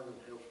stronger bond and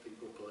helps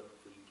people put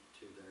feet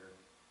to their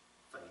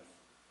faith.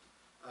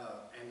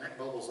 And that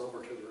bubbles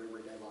over to their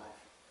everyday life.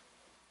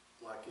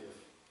 Like if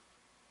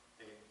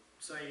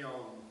say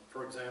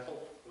for example,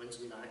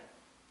 Wednesday night,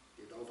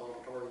 the adult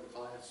auditorium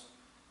class,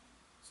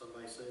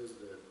 somebody says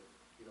that,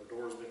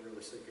 Dora's been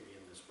really sick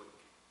again this week.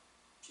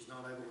 She's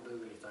not able to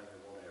do anything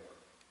or whatever,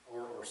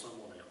 or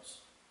someone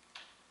else.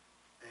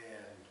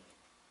 And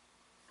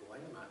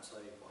Dwayne might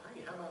say, well,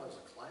 hey, how about as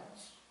a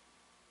class,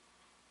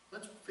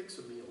 let's fix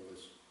a meal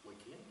this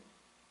weekend,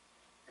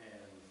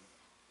 and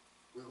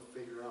we'll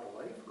figure out a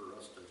way for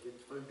us to get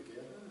the food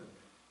together, and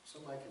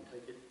somebody can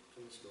take it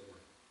to Miss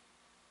Dora.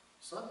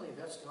 Suddenly,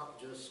 that's not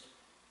just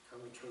come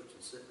to church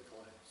and sit in the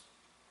class.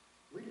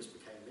 We just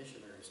became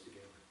missionaries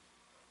together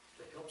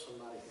to help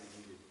somebody who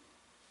needed it.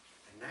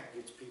 And that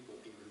gets people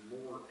even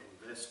more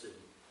invested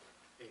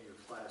in your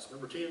class.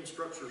 Number 10,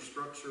 structure. As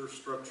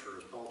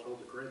Paul told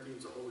the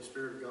Corinthians, the Holy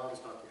Spirit of God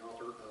is not the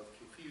author of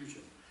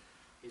confusion.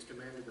 He's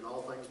commanded that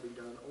all things be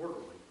done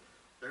orderly.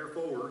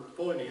 Therefore, the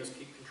point is,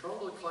 keep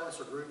control of the class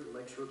or group and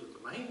make sure that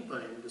the main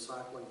thing,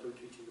 discipling through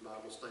teaching the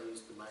Bible,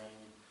 stays the main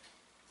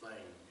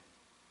thing.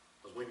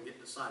 Because we can get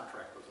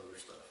sidetracked with other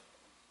stuff.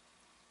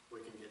 We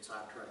can get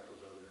sidetracked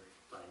with other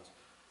things.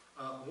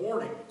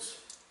 Warnings,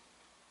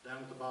 down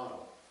at the bottom.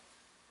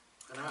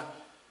 And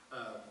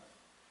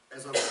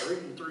as I was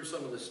reading through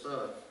some of this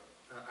stuff,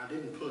 I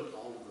didn't put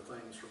all of the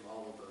things from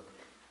all of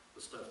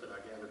the stuff that I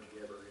gathered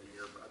together in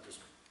here, but I just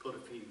put a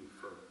few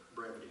for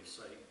brevity's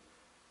sake.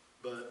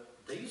 But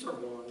these are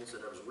ones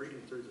that I was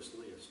reading through this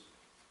list.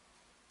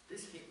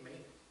 This hit me.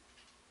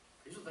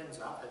 These are things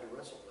I've had to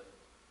wrestle with.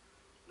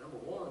 Number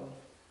one,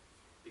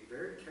 be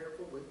very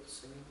careful with the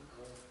sin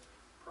of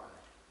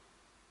pride.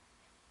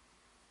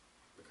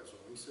 Because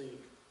when we see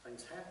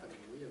things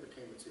happening, we have a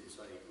tendency to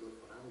say, look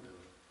what I'm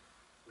doing.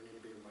 We need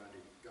to be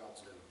reminded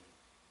God's doing it.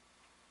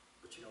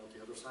 But you know what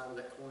the other side of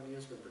that coin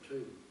is? Number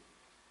two,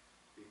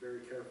 be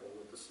very careful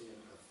with the sin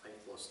of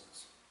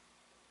faithlessness.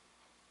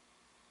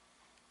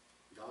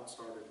 God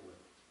started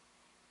with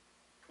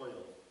 12,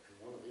 and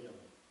one of them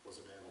was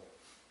a devil.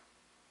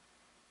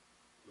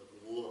 But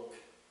look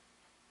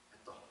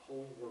at the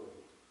whole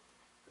world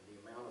and the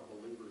amount of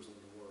believers in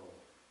the world,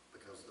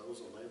 because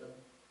those 11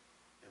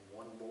 and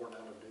one born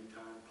out of due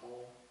time,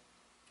 Paul,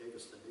 gave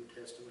us the New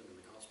Testament and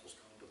the gospel's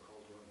come to the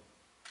whole world.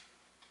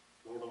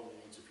 Lord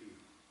only needs a few.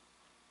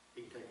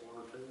 He can take one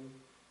or two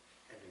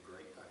and do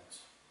great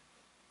things.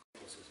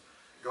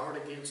 Guard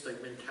against a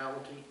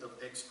mentality of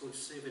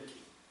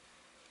exclusivity.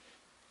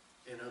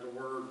 In other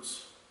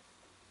words,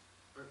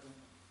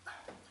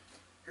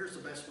 here's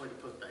the best way to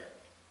put that.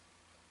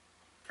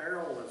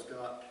 Carol has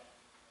got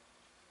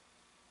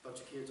a bunch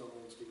of kids on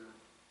Wednesday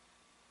night.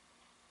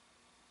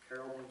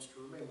 Carol wants to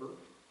remember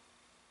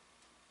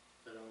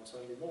that on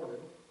Sunday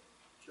morning,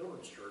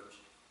 children's church,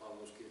 a lot of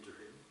those kids are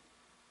here.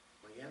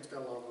 Leanne's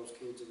got a lot of those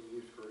kids in the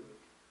youth group.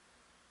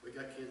 We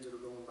got kids that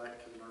are going back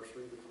to the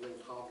nursery with the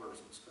little toddlers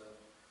and stuff.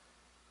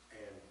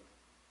 And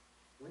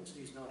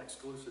Wednesday's not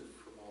exclusive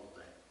from all of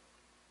that.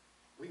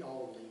 We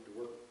all need to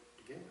work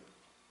together.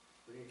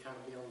 We need to kind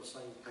of be on the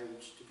same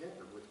page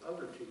together with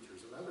other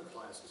teachers and other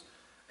classes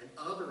and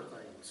other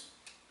things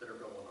that are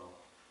going on.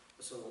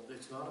 So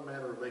it's not a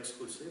matter of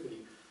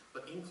exclusivity,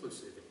 but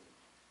inclusivity.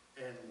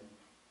 And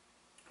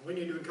we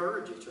need to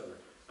encourage each other.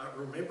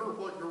 Remember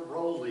what your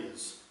role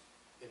is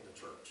in the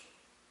church.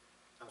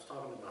 I was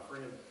talking to my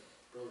friend,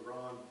 Brother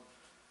Ron,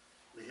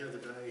 the other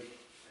day,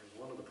 and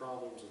one of the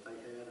problems that they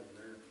had in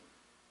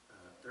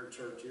their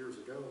church years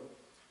ago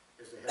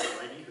is they had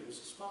a lady who was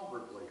a small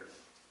group leader.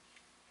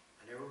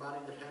 And everybody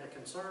that had a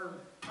concern,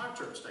 my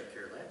church take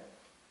care of that.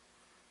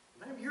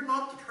 Ma'am, you're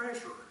not the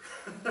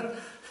treasurer.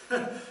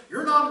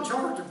 You're not in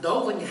charge of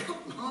doling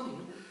out money.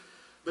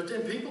 But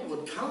then people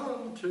would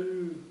come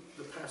to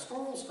the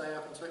pastoral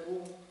staff and say,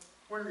 well,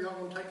 when are y'all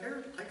going to take care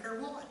of it? Take care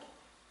of what?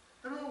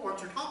 I don't know what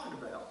you're talking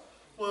about.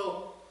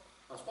 Well,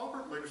 my small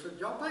group leader said,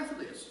 y'all pay for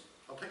this.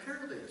 I'll take care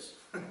of this.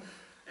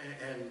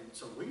 and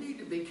so we need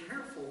to be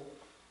careful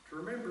to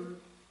remember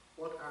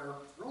what our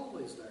role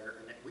is there,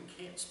 and that we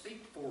can't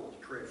speak for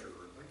the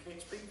treasurer, we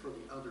can't speak for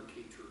the other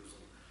teachers,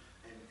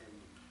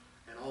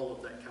 and all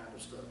of that kind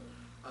of stuff.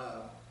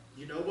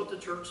 You know what the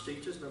church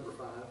teaches, number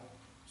 5,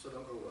 so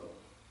don't go rogue,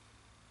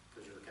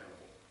 because you're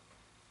accountable.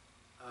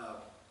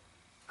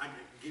 I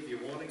can give you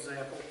one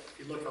example. If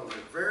you look on the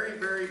very,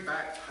 very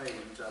back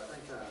page, I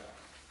think I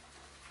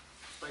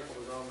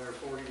stapled it on there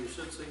for you. You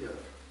should see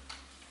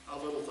a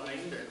little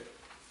thing that,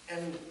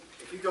 and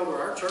if you go to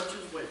our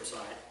church's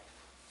website,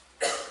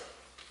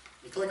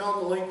 you click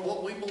on the link,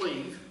 What We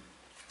Believe,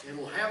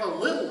 it'll have a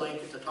little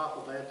link at the top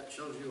of that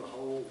shows you a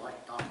whole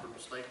like doctrinal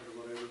statement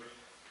or whatever.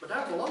 But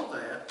down below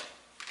that,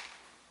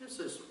 it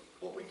says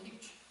what we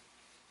teach.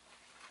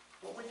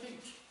 What we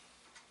teach.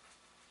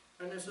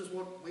 And this is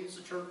what we as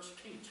a church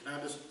teach. And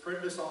I just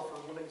printed this off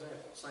for one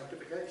example,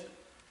 sanctification.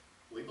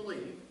 We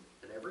believe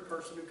that every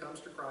person who comes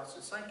to Christ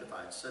is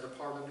sanctified, set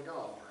apart unto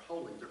God. They're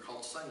holy. They're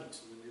called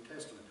saints in the New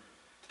Testament.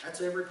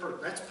 That's every person.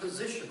 That's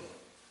positional.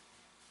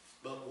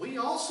 But we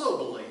also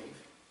believe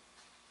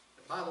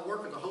that by the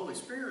work of the Holy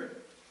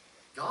Spirit,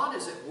 God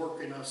is at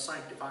work in us,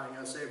 sanctifying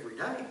us every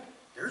day.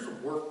 There's a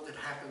work that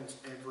happens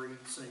every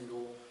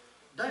single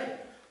day.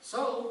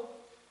 So,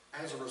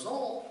 as a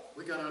result,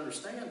 we got to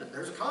understand that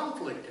there's a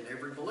conflict in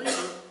every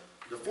believer.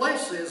 The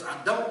flesh says,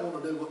 I don't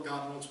want to do what God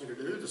God wants me to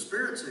do. The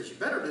Spirit says you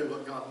better do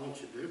what God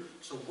wants you to do.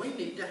 So we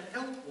need to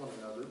help one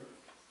another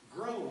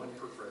grow in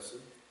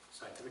progressive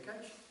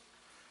sanctification.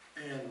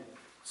 And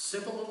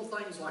simple little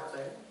things like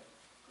that,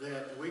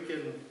 that we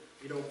can,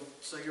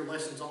 say your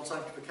lessons on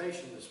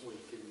sanctification this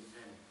week. And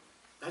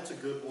that's a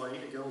good way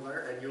to go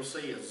there. And you'll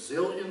see a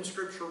zillion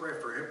scripture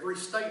reference for every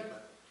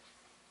statement.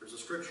 There's a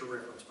scripture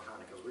reference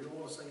behind it because we don't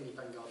want to say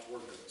anything God's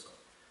Word doesn't say.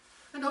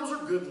 And those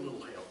are good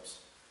little helps,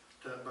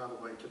 by the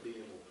way, to be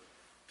able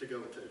to go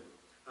to.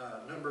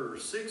 Number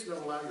 6,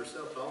 don't allow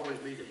yourself to always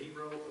be the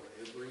hero of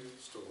every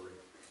story.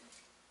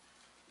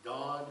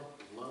 God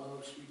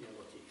loves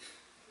humility,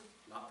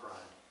 not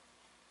pride.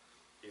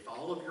 If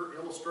all of your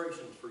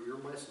illustrations for your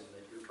lesson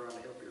that you're trying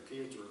to help your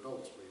kids or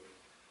adults with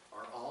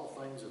are all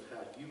things of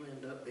how you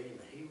end up being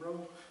the hero,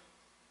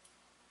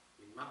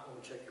 you might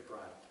want to check your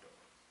pride at the door.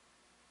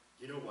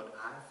 You know what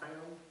I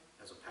found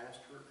as a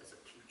pastor, as a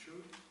teacher?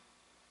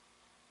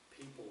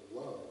 People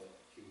love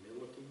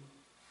humility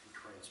and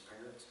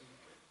transparency.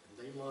 And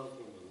they love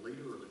when the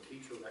leader or the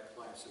teacher of that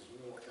class says, you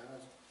know what,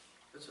 guys,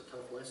 it's a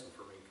tough lesson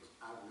for me because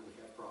I really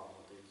have a problem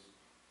with this.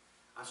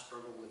 I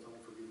struggle with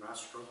unforgiveness. I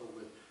struggle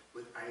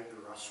with anger.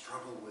 I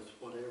struggle with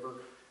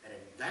whatever. And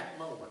in that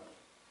moment,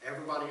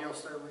 everybody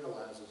else there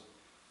realizes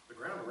the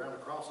ground around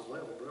the cross is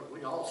level, bro.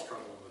 We all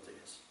struggle with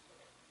this.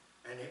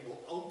 And it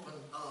will open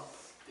up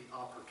the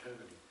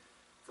opportunity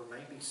for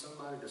maybe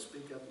somebody to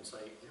speak up and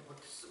say, you know what,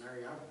 this is an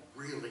area I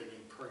really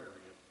need prayer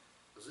in.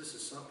 Because this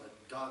is something that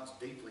God's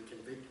deeply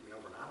convicted me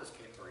over and I just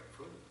can't break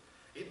free.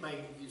 It may,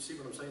 you see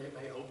what I'm saying, it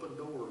may open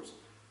doors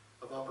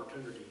of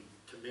opportunity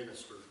to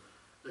minister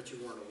that you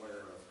weren't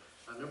aware of.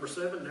 Number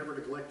 7, never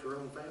neglect your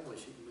own family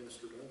so you can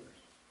minister to others.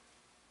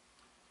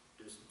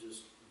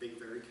 Just be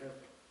very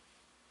careful.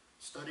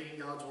 Studying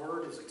God's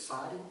Word is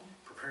exciting.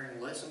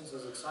 Preparing lessons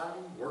is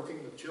exciting.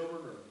 Working with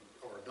children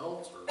or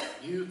adults or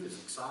youth is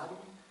exciting.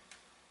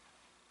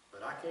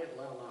 But I can't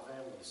allow my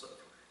family to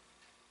suffer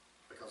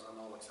because I'm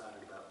all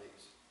excited about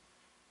this.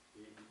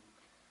 You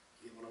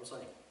get what I'm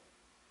saying?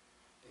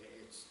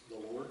 It's the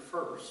Lord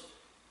first,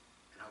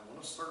 and I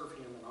want to serve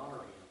Him and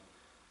honor Him.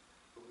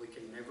 But we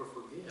can never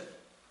forget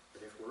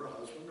that if we're a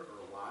husband or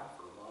a wife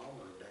or a mom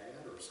or a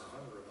dad or a son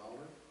or a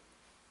daughter,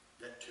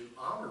 that to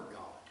honor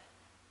God,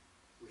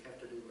 we have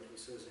to do what He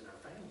says in our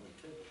family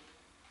too.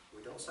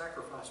 We don't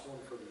sacrifice one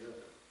for the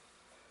other.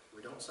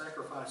 We don't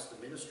sacrifice the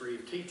ministry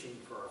of teaching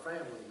for our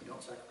family. We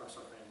don't sacrifice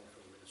our family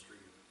for the ministry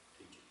of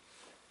teaching.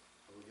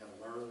 And we've got to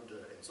learn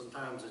to, and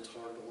sometimes it's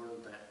hard to learn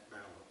that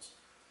balance.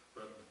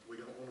 But we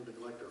don't want to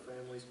neglect our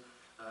families.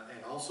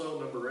 And also,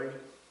 number 8,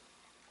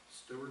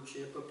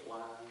 stewardship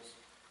applies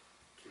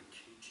to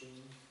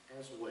teaching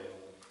as well.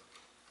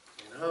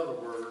 In other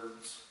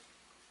words,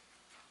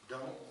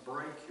 don't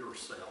break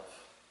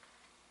yourself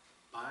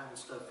buying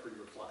stuff for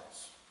your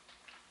class.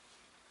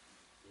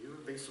 You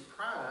would be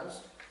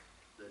surprised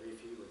that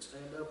if you would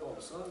stand up on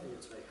a Sunday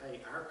and say, hey,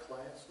 our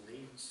class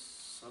needs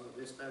some of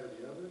this, that, or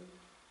the other,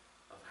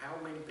 of how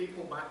many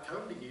people might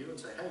come to you and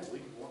say, hey, we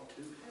want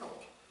to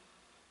help.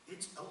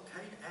 It's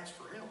okay to ask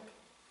for help.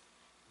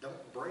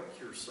 Don't break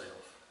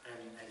yourself. And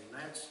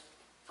that's,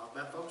 talk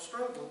about folks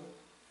struggling.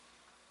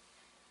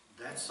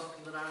 That's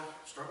something that I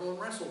struggle and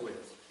wrestle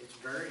with. It's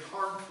very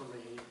hard for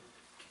me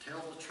to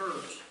tell the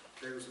church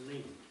there's a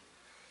need.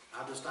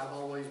 I've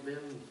always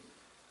been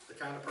the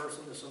kind of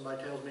person that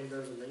somebody tells me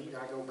there's a need,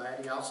 I go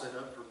batty, I'll sit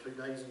up for 2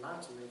 days and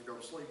nights and then go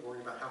to sleep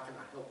worrying about how can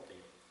I help them.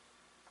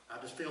 I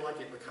just feel like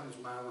it becomes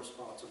my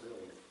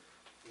responsibility.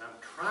 And I'm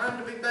trying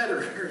to be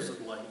better here as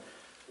of late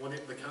when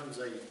it becomes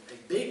a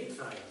big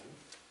thing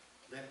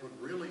that would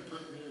really put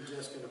me and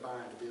Jessica in a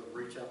bind to be able to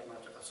reach out to my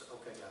church. I said,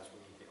 okay guys,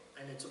 we need help.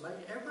 And it's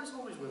amazing, everybody's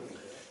always willing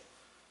to help.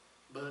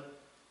 But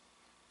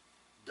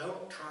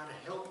don't try to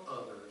help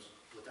others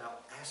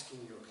without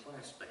asking your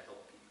class to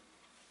help you.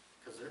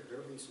 Because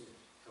there'll be some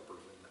helpers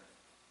in there.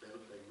 They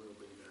will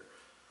be there.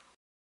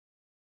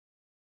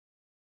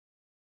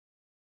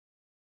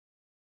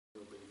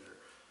 Will be there.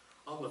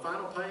 On the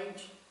final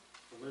page,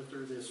 we'll move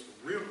through this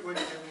real quick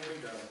and we'll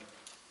be done.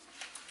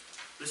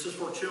 This is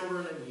for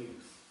children and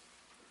youth.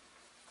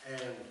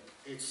 And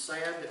it's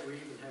sad that we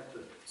even have to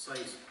say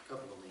a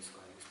couple of these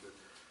things.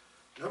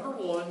 But number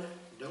 1,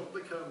 don't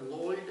become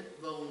Lloyd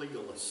the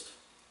legalist.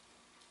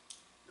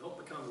 Don't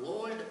become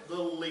Lloyd the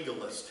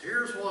legalist.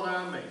 Here's what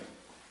I mean.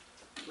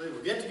 We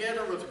will get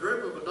together with a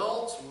group of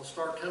adults and we'll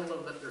start telling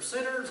them that they're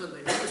sinners and they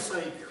need a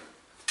Savior.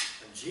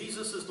 And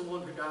Jesus is the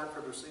one who died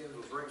for their sins,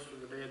 was raised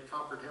from the dead,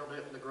 conquered hell,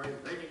 death, and the grave,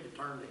 and they need to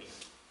turn to Him.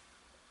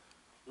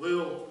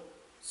 We'll,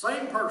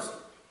 same person,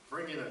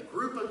 bring in a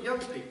group of young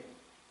people.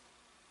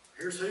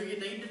 Here's who you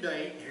need to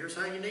date, and here's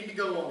how you need to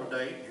go on a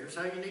date, and here's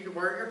how you need to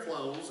wear your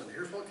clothes, and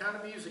here's what kind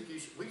of music you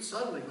should. We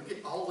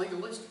get all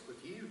legalistic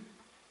with you.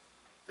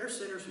 There's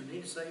sinners who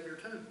need a Savior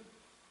too.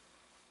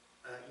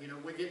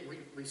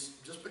 We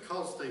just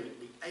because the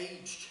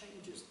age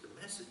changes, the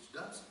message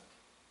doesn't.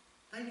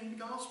 They need the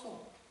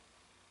gospel.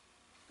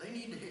 They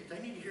need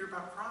to hear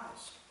about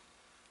Christ.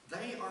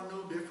 They are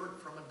no different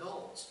from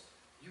adults.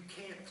 You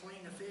can't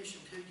clean a fish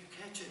until you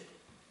catch it.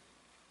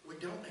 We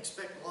don't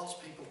expect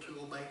lost people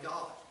to obey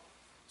God.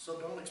 So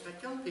don't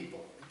expect young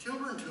people and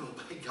children to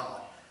obey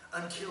God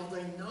until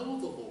they know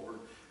the Lord,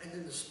 and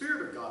then the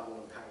Spirit of God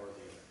will empower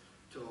them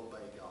to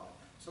obey God.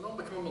 So don't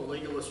become a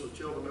legalist with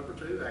children. Number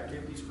 2,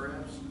 activities,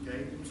 crafts,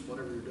 games,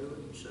 whatever you're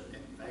doing should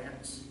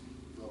advance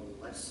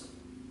the lesson.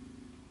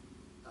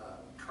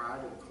 Try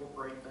to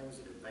incorporate things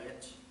that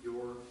advance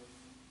your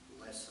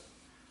lesson.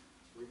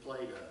 We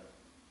played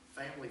a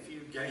Family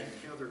Feud game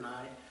the other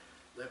night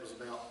that was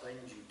about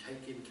things you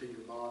take into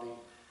your body,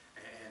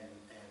 and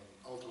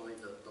ultimately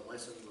the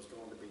lesson was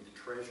going to be the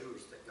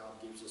treasures that God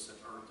gives us in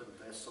earth and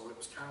vest. So it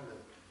was kind of,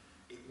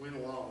 it went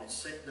along, it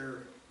set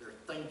their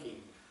thinking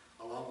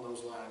along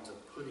those lines of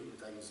putting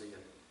things in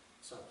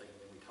something.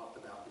 And we talked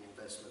about the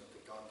investment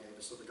that God gave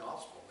us of the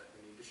gospel, that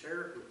we need to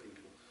share it with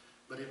people.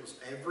 But it was,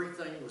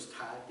 everything was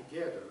tied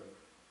together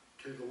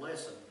to the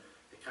lesson.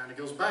 It kind of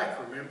goes back,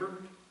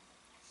 remember?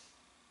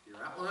 Your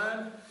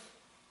outline,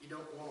 you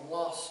don't want them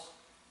lost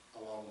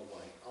along the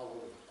way, all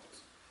over the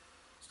place.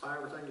 Let's tie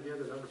everything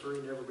together. Number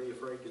 3, never be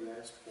afraid to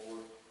ask for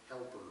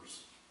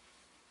helpers.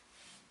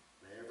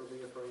 Never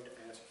be afraid to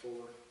ask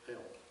for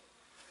help.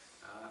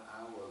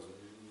 I was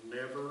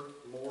never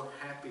more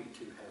happy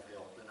to have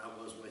help than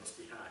I was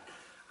Wednesday night.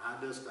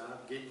 I'm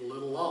getting a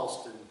little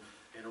lost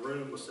in a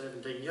room with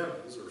 17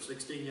 youngins or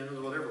 16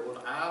 youngins, whatever it was.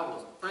 I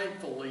was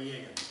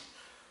thankfully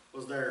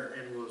was there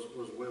and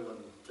was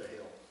willing to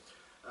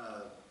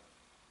help.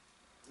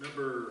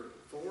 Number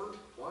 4,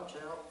 watch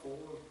out for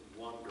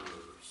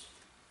wanderers.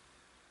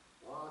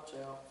 Watch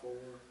out for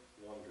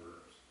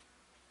wanderers.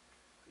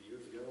 A few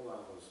years ago,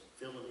 I was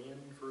filling in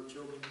for a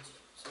children's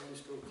Sunday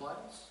school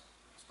class.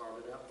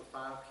 Started out with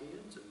 5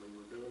 kids, and we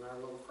were doing our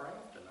little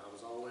craft, and I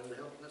was all into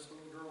helping this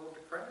little girl with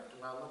the craft,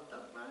 and I looked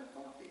up and I had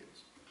 4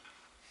 kids.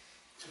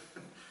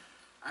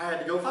 I had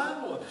to go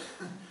find one.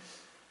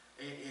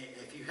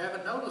 If you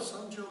haven't noticed,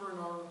 some children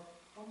are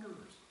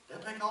wanderers.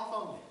 They'll take off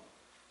on you.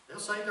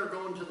 They'll say they're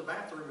going to the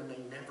bathroom and they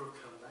never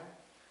come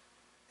back.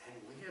 And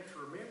we have to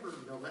remember,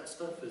 that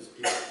stuff is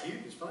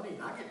cute, it's funny,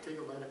 and I get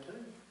tickled at it too.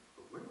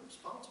 But we're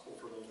responsible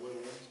for those little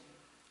ones.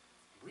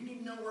 We need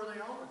to know where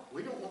they are.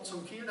 We don't want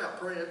some kid out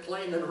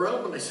playing in the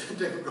road when they said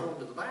they were going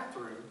to the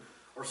bathroom,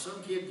 or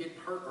some kid getting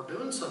hurt or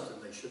doing something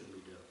they shouldn't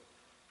be doing.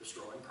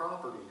 Destroying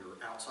property or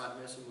outside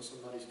messing with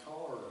somebody's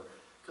car.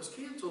 Because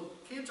kids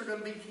are going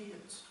to be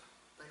kids.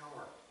 They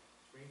are.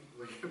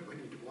 We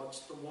need to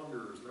watch the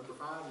wanderers. Number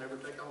 5, never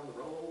take on the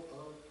role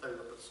of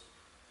therapist.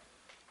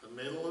 The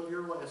middle of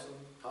your lesson,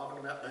 talking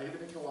about David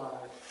and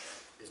Goliath,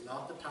 is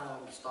not the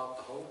time to stop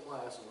the whole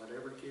class and let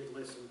every kid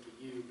listen to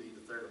you be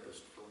the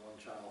therapist for one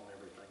child and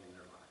everything in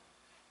their life.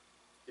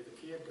 If a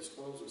kid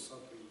discloses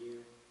something to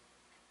you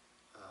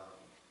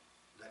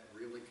that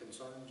really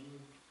concerns you,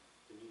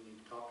 then you need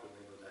to talk to a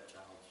member of that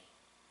child's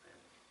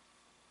family.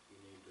 You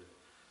need to,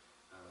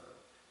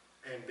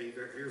 and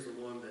here's the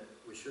one that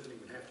we shouldn't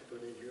even have to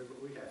put in here, but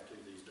we have to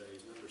these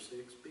days. Number 6,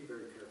 be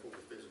very careful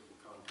with physical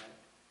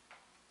contact.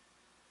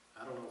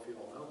 I don't know if you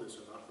all know this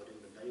or not, but in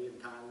the day and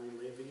time we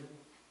live in,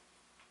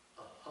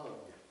 a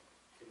hug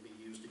can be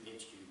used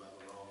against you by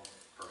the wrong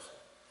person,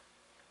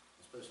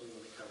 especially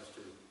when it comes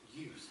to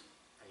youth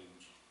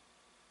age.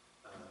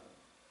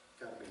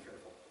 Got to be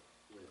careful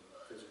with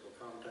physical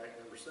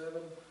contact. Number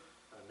 7,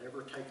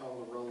 never take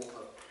on the role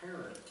of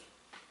parent.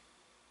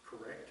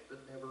 Correct, but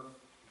never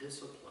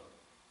discipline.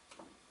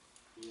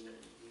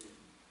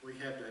 We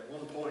had to, at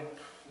one point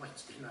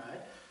Wednesday night,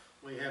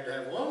 we had to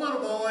have one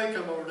little boy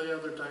come over to the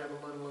other table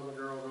and a little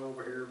girl go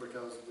over here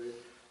because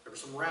there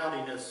was some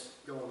rowdiness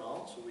going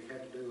on, so we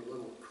had to do a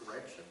little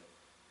correction.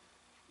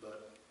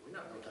 But we're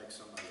not going to take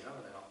somebody out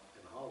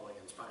in the hallway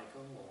and spank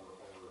them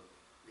or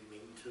be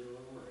mean to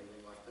them or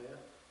anything like that.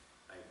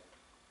 Hey,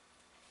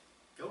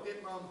 go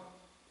get mama.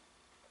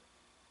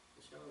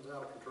 This young's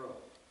out of control.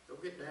 Go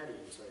get daddy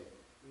and say,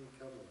 you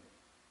come and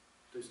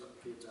do something,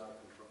 kid's out of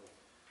control.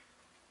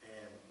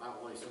 And by the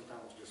way,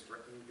 sometimes just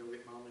threatening to go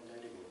get mom and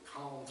daddy will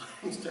calm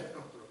things down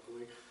real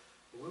quick.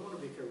 But we want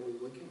to be careful.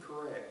 We can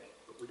correct,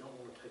 but we don't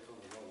want to take on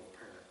the role of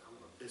parent. I'm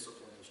going to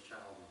discipline this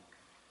child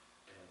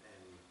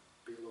and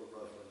be a little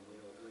rough with them.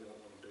 We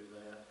don't want to do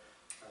that.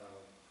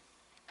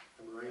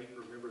 Number 8,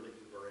 remember that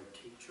you are a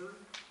teacher,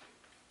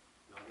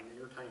 not an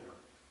entertainer.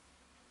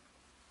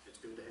 It's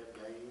good to have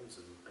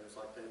games and things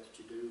like that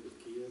you do with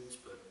kids,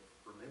 but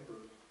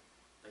remember,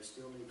 they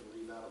still need to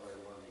leave out of their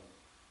learning.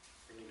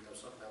 They need to know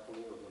something about the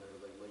Lord whenever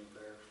they leave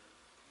there.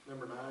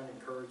 Number 9,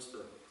 encourage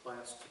the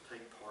class to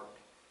take part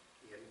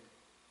in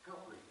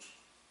outreach.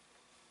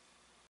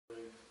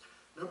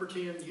 Number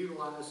 10,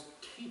 utilize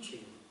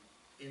teaching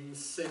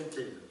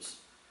incentives.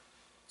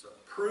 It's a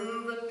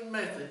proven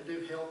method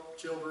to help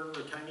children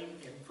retain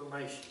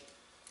information.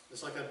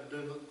 It's like I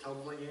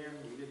told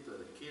Leanne, you get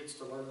the kids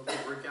to learn the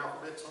Greek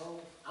alphabet song,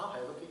 I'll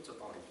have a pizza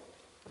party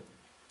for them.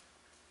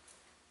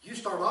 You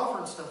start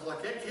offering stuff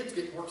like that, kids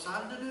get more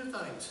excited to do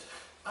things.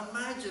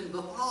 Imagine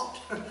the thought.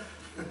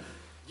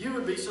 You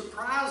would be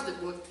surprised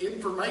at what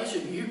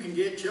information you can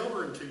get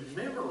children to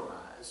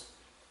memorize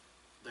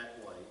that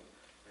way.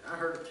 And I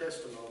heard a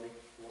testimony,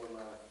 one of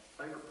my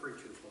favorite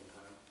preachers one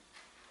time,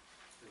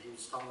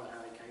 Jesus talking about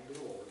how he came to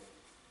the Lord.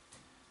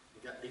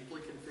 He got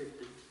deeply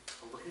convicted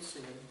over his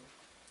sin.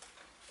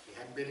 He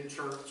hadn't been in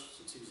church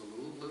since he was a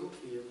little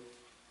kid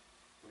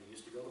when he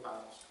used to go to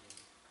Bible school.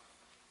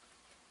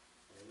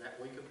 And in that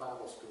week of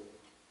Bible school,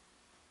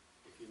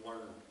 if you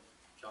learn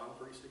John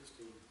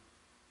 3:16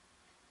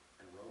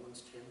 and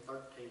Romans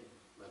 10:13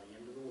 by the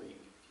end of the week,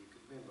 if you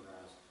could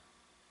memorize it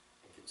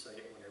and could say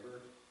it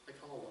whenever they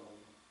called on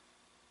you,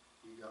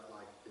 you got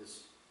like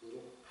this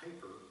little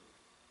paper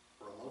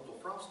where a local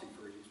Frosty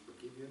Freeze would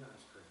give you an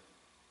ice cream.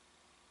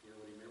 You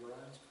know what he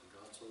memorized? For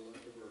God so loved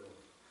the world,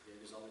 he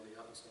gave his only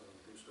begotten Son,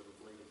 that whosoever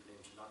believeth in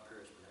him should not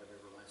perish but have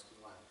everlasting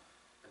life.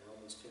 And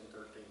Romans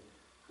 10:13,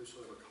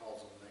 whosoever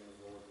calls on the name of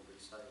the Lord will be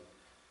saved.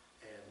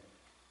 And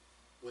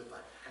with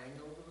a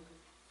hangover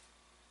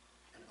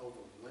and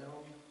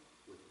overwhelmed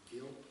with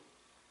guilt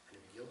and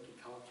a guilty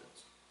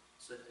conscience,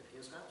 sitting in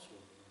his house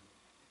one morning,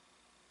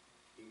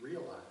 he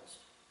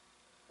realized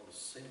what a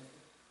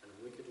sinful and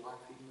wicked life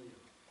he lived.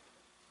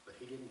 But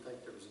he didn't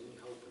think there was any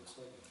hope in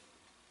saving.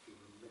 He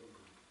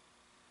remembered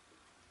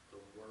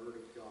the Word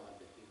of God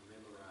that he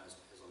memorized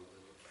as a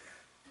little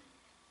child.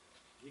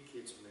 Get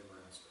kids to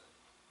memorize stuff.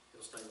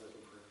 He'll stay with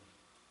them forever.